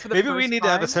saw it for the Maybe first we need to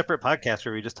have a time. separate podcast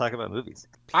where we just talk about movies.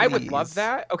 I would love Please.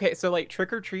 that. Okay, so like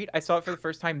Trick or Treat, I saw it for the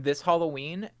first time this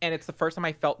Halloween, and it's the first time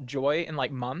I felt joy in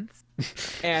like months.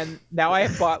 And now I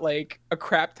have bought like a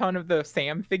crap ton of the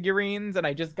Sam figurines, and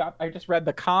I just read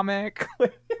the comic.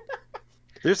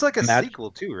 There's like a Matt-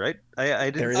 sequel too, right? I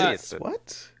There didn't see is. it. But...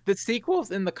 What? The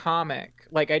sequel's in the comic.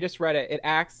 Like I just read it. It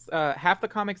acts half the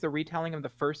comic's a retelling of the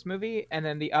first movie, and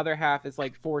then the other half is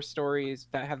like 4 stories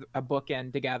that have a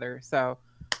bookend together. So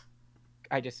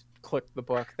I just clicked the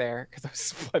book there because I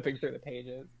was flipping through the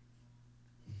pages.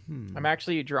 I'm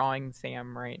actually drawing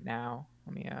Sam right now.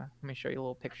 Let me show you a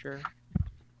little picture.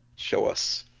 Show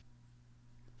us.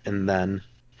 And then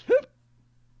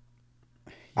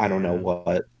I don't know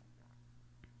what.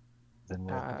 Then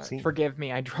we'll have seen. Forgive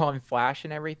me, I draw in Flash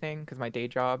and everything because my day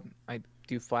job I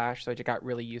do Flash, so I just got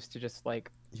really used to just like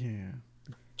Yeah.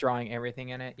 drawing everything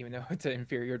in it, even though it's an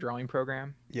inferior drawing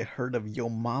program. You heard of Yo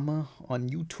Mama on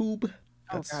YouTube?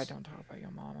 Oh God, don't talk about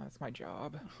your mama. That's my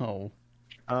job. Oh.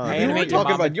 I You were animate your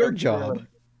talking mama about your jokes for a job. living.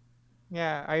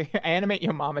 Yeah, I animate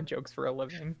your mama jokes for a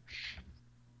living.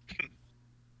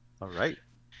 All right.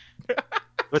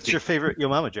 What's your favorite Yo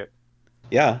Mama joke?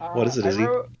 Yeah, what is it, I Izzy?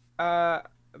 wrote,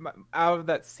 out of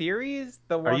that series,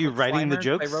 the one Are you with writing the Slimer,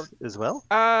 jokes I wrote, as well?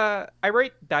 I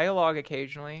write dialogue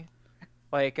occasionally.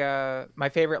 Like my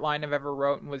favorite line I've ever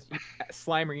wrote was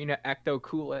Slimer, you know, ecto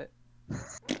cool it.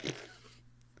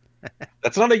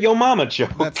 That's not a Yo Mama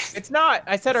joke. That's It's not.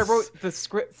 I said I wrote the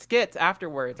skits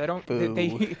afterwards. I don't.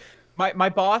 Boo. My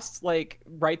boss like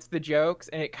writes the jokes,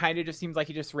 and it kind of just seems like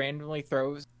he just randomly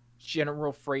throws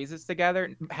general phrases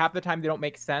together. Half the time they don't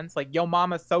make sense. Like "Yo,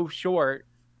 mama's so short,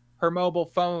 her mobile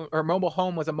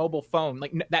home was a mobile phone."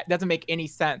 Like that doesn't make any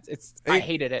sense. I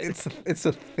hated it. It's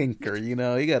a thinker, you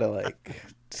know. You gotta like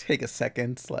take a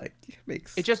second. Like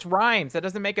makes It just rhymes. That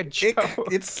doesn't make a joke.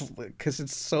 it's because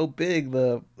it's so big.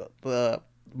 The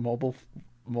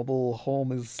mobile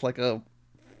home is like a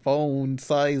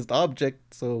phone-sized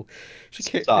object, so she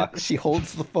can't. Sucks. She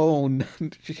holds the phone.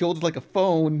 She holds like a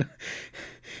phone.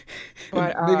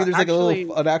 But, And maybe there's like actually-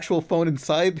 an actual phone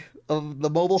inside of the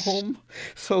mobile home,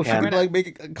 so she And- can like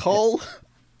make a call.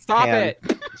 Stop And-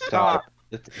 it. Stop.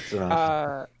 It's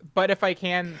enough. But if I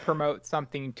can promote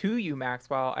something to you,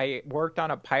 Maxwell, I worked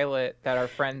on a pilot that our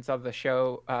friends of the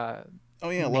show Oh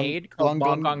yeah, made called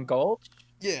Long Gone Gulch.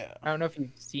 Yeah. I don't know if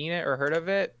you've seen it or heard of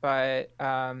it, but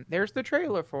there's the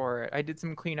trailer for it. I did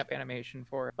some cleanup animation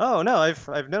for it. Oh no,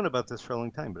 I've known about this for a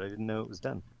long time, but I didn't know it was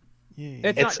done. Yeah.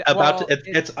 It's not- well,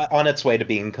 it's on its way to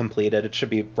being completed. It should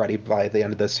be ready by the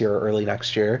end of this year or early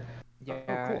next year.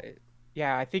 Yeah,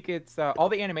 yeah. I think it's all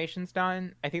the animation's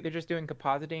done. I think they're just doing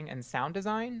compositing and sound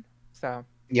design. So.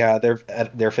 Yeah,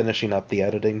 they're finishing up the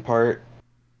editing part,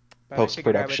 But I post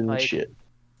figured I would, production shit.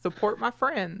 support my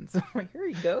friends. Here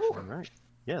you go. All right.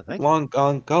 Yeah, thank you. Long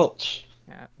Gone Gulch.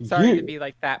 Yeah. Sorry Yeah. to be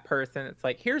like that person. It's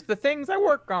like, here's the things I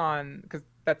work on, because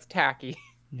that's tacky.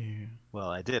 Yeah. Well,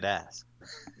 I did ask.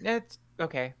 It's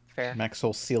okay, fair.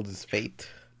 Maxwell sealed his fate.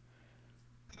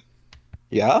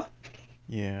 Yeah?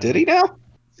 Yeah. Did he now?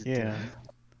 Yeah.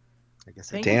 I guess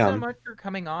Thank you so Damn. much for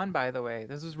coming on, by the way.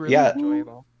 This was really Yeah.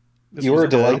 enjoyable. This You was were a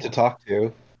delight delightful. to talk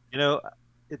to. You know,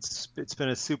 it's been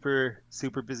a super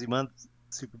busy month,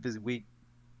 super busy week,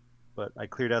 but I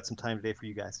cleared out some time today for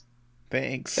you guys.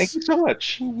 Thanks. Thank you so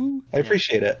much. I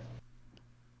appreciate it.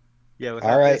 Yeah,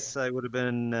 without All right. this, I would have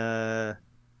been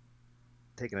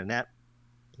taking a nap,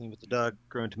 playing with the dog,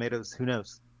 growing tomatoes. Who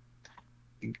knows?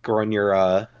 Growing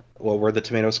your what were the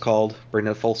tomatoes called? Bring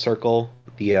it full circle.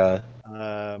 The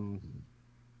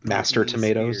master Britney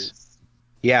tomatoes. Spears.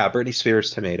 Yeah, Britney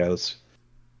Spears tomatoes.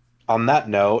 On that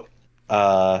note,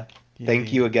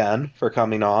 thank you again for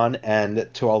coming on, and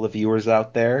to all the viewers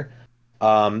out there,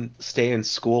 stay in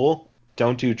school,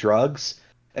 don't do drugs,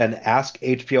 and ask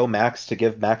HBO Max to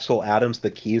give Maxwell Atoms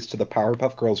the keys to the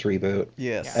Powerpuff Girls reboot,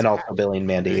 Yes. and also Billy and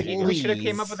Mandy. We should have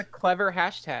came up with a clever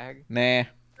hashtag. Nah.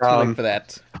 Too late for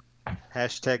that.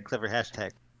 Hashtag clever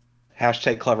hashtag.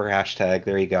 Hashtag clever hashtag.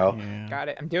 There you go. Yeah. Got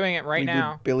it. I'm doing it right We did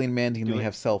now. Billy and Mandy, and Do we it.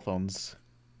 have cell phones.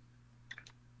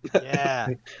 Yeah,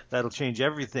 that'll change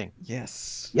everything.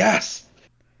 Yes. Yes.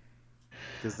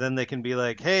 Because then they can be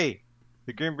like, hey,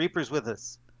 the Grim Reaper's with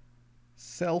us.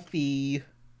 Selfie.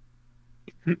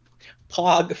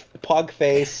 Pog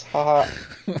face. Haha.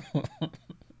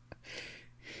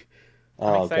 I'm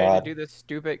Oh excited god. to do this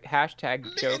stupid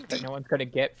hashtag joke that no one's gonna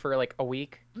get for like a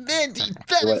week. Mandy,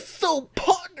 that What? is so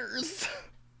poggers.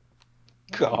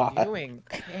 What are you God. doing?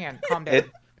 Man, calm down.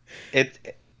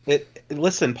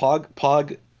 Listen,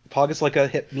 Pog is like a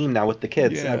hit meme now with the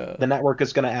kids. Yeah. The network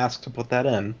is going to ask to put that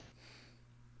in.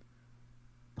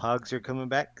 Pogs are coming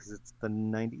back because it's the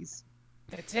 90s.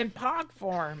 It's in pog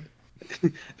form.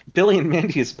 Billy and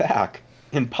Mandy is back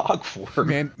in Pog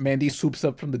form. Mandy swoops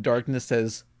up from the darkness,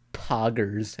 says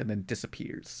poggers, and then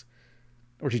disappears.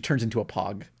 Or she turns into a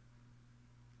pog.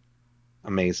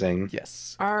 Amazing.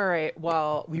 Yes. All right.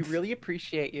 Well, we really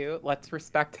appreciate you. Let's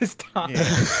respect this time.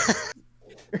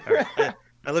 Yeah.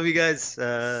 I love you guys.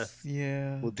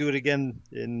 Yeah. We'll do it again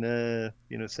in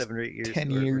 7 or 8 years.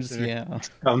 10 or years, sooner. yeah.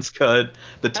 Sounds good.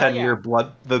 The Hell 10-year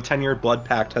blood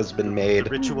pact has been made. The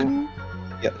Ritual.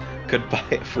 Yep. Goodbye,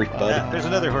 everybody. Yeah, there's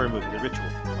another horror movie, The Ritual.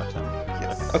 Watch that.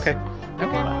 Yes. Okay.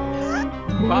 Okay.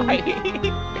 Bye. Thank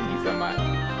you so much.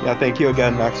 Yeah, thank you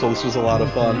again, Maxwell. This was a lot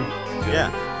of fun. Yeah.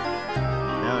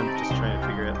 Now I'm just trying to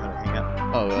figure out how to hang up.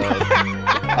 Oh,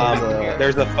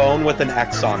 There's a phone with an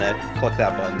X on it. Click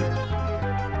that button.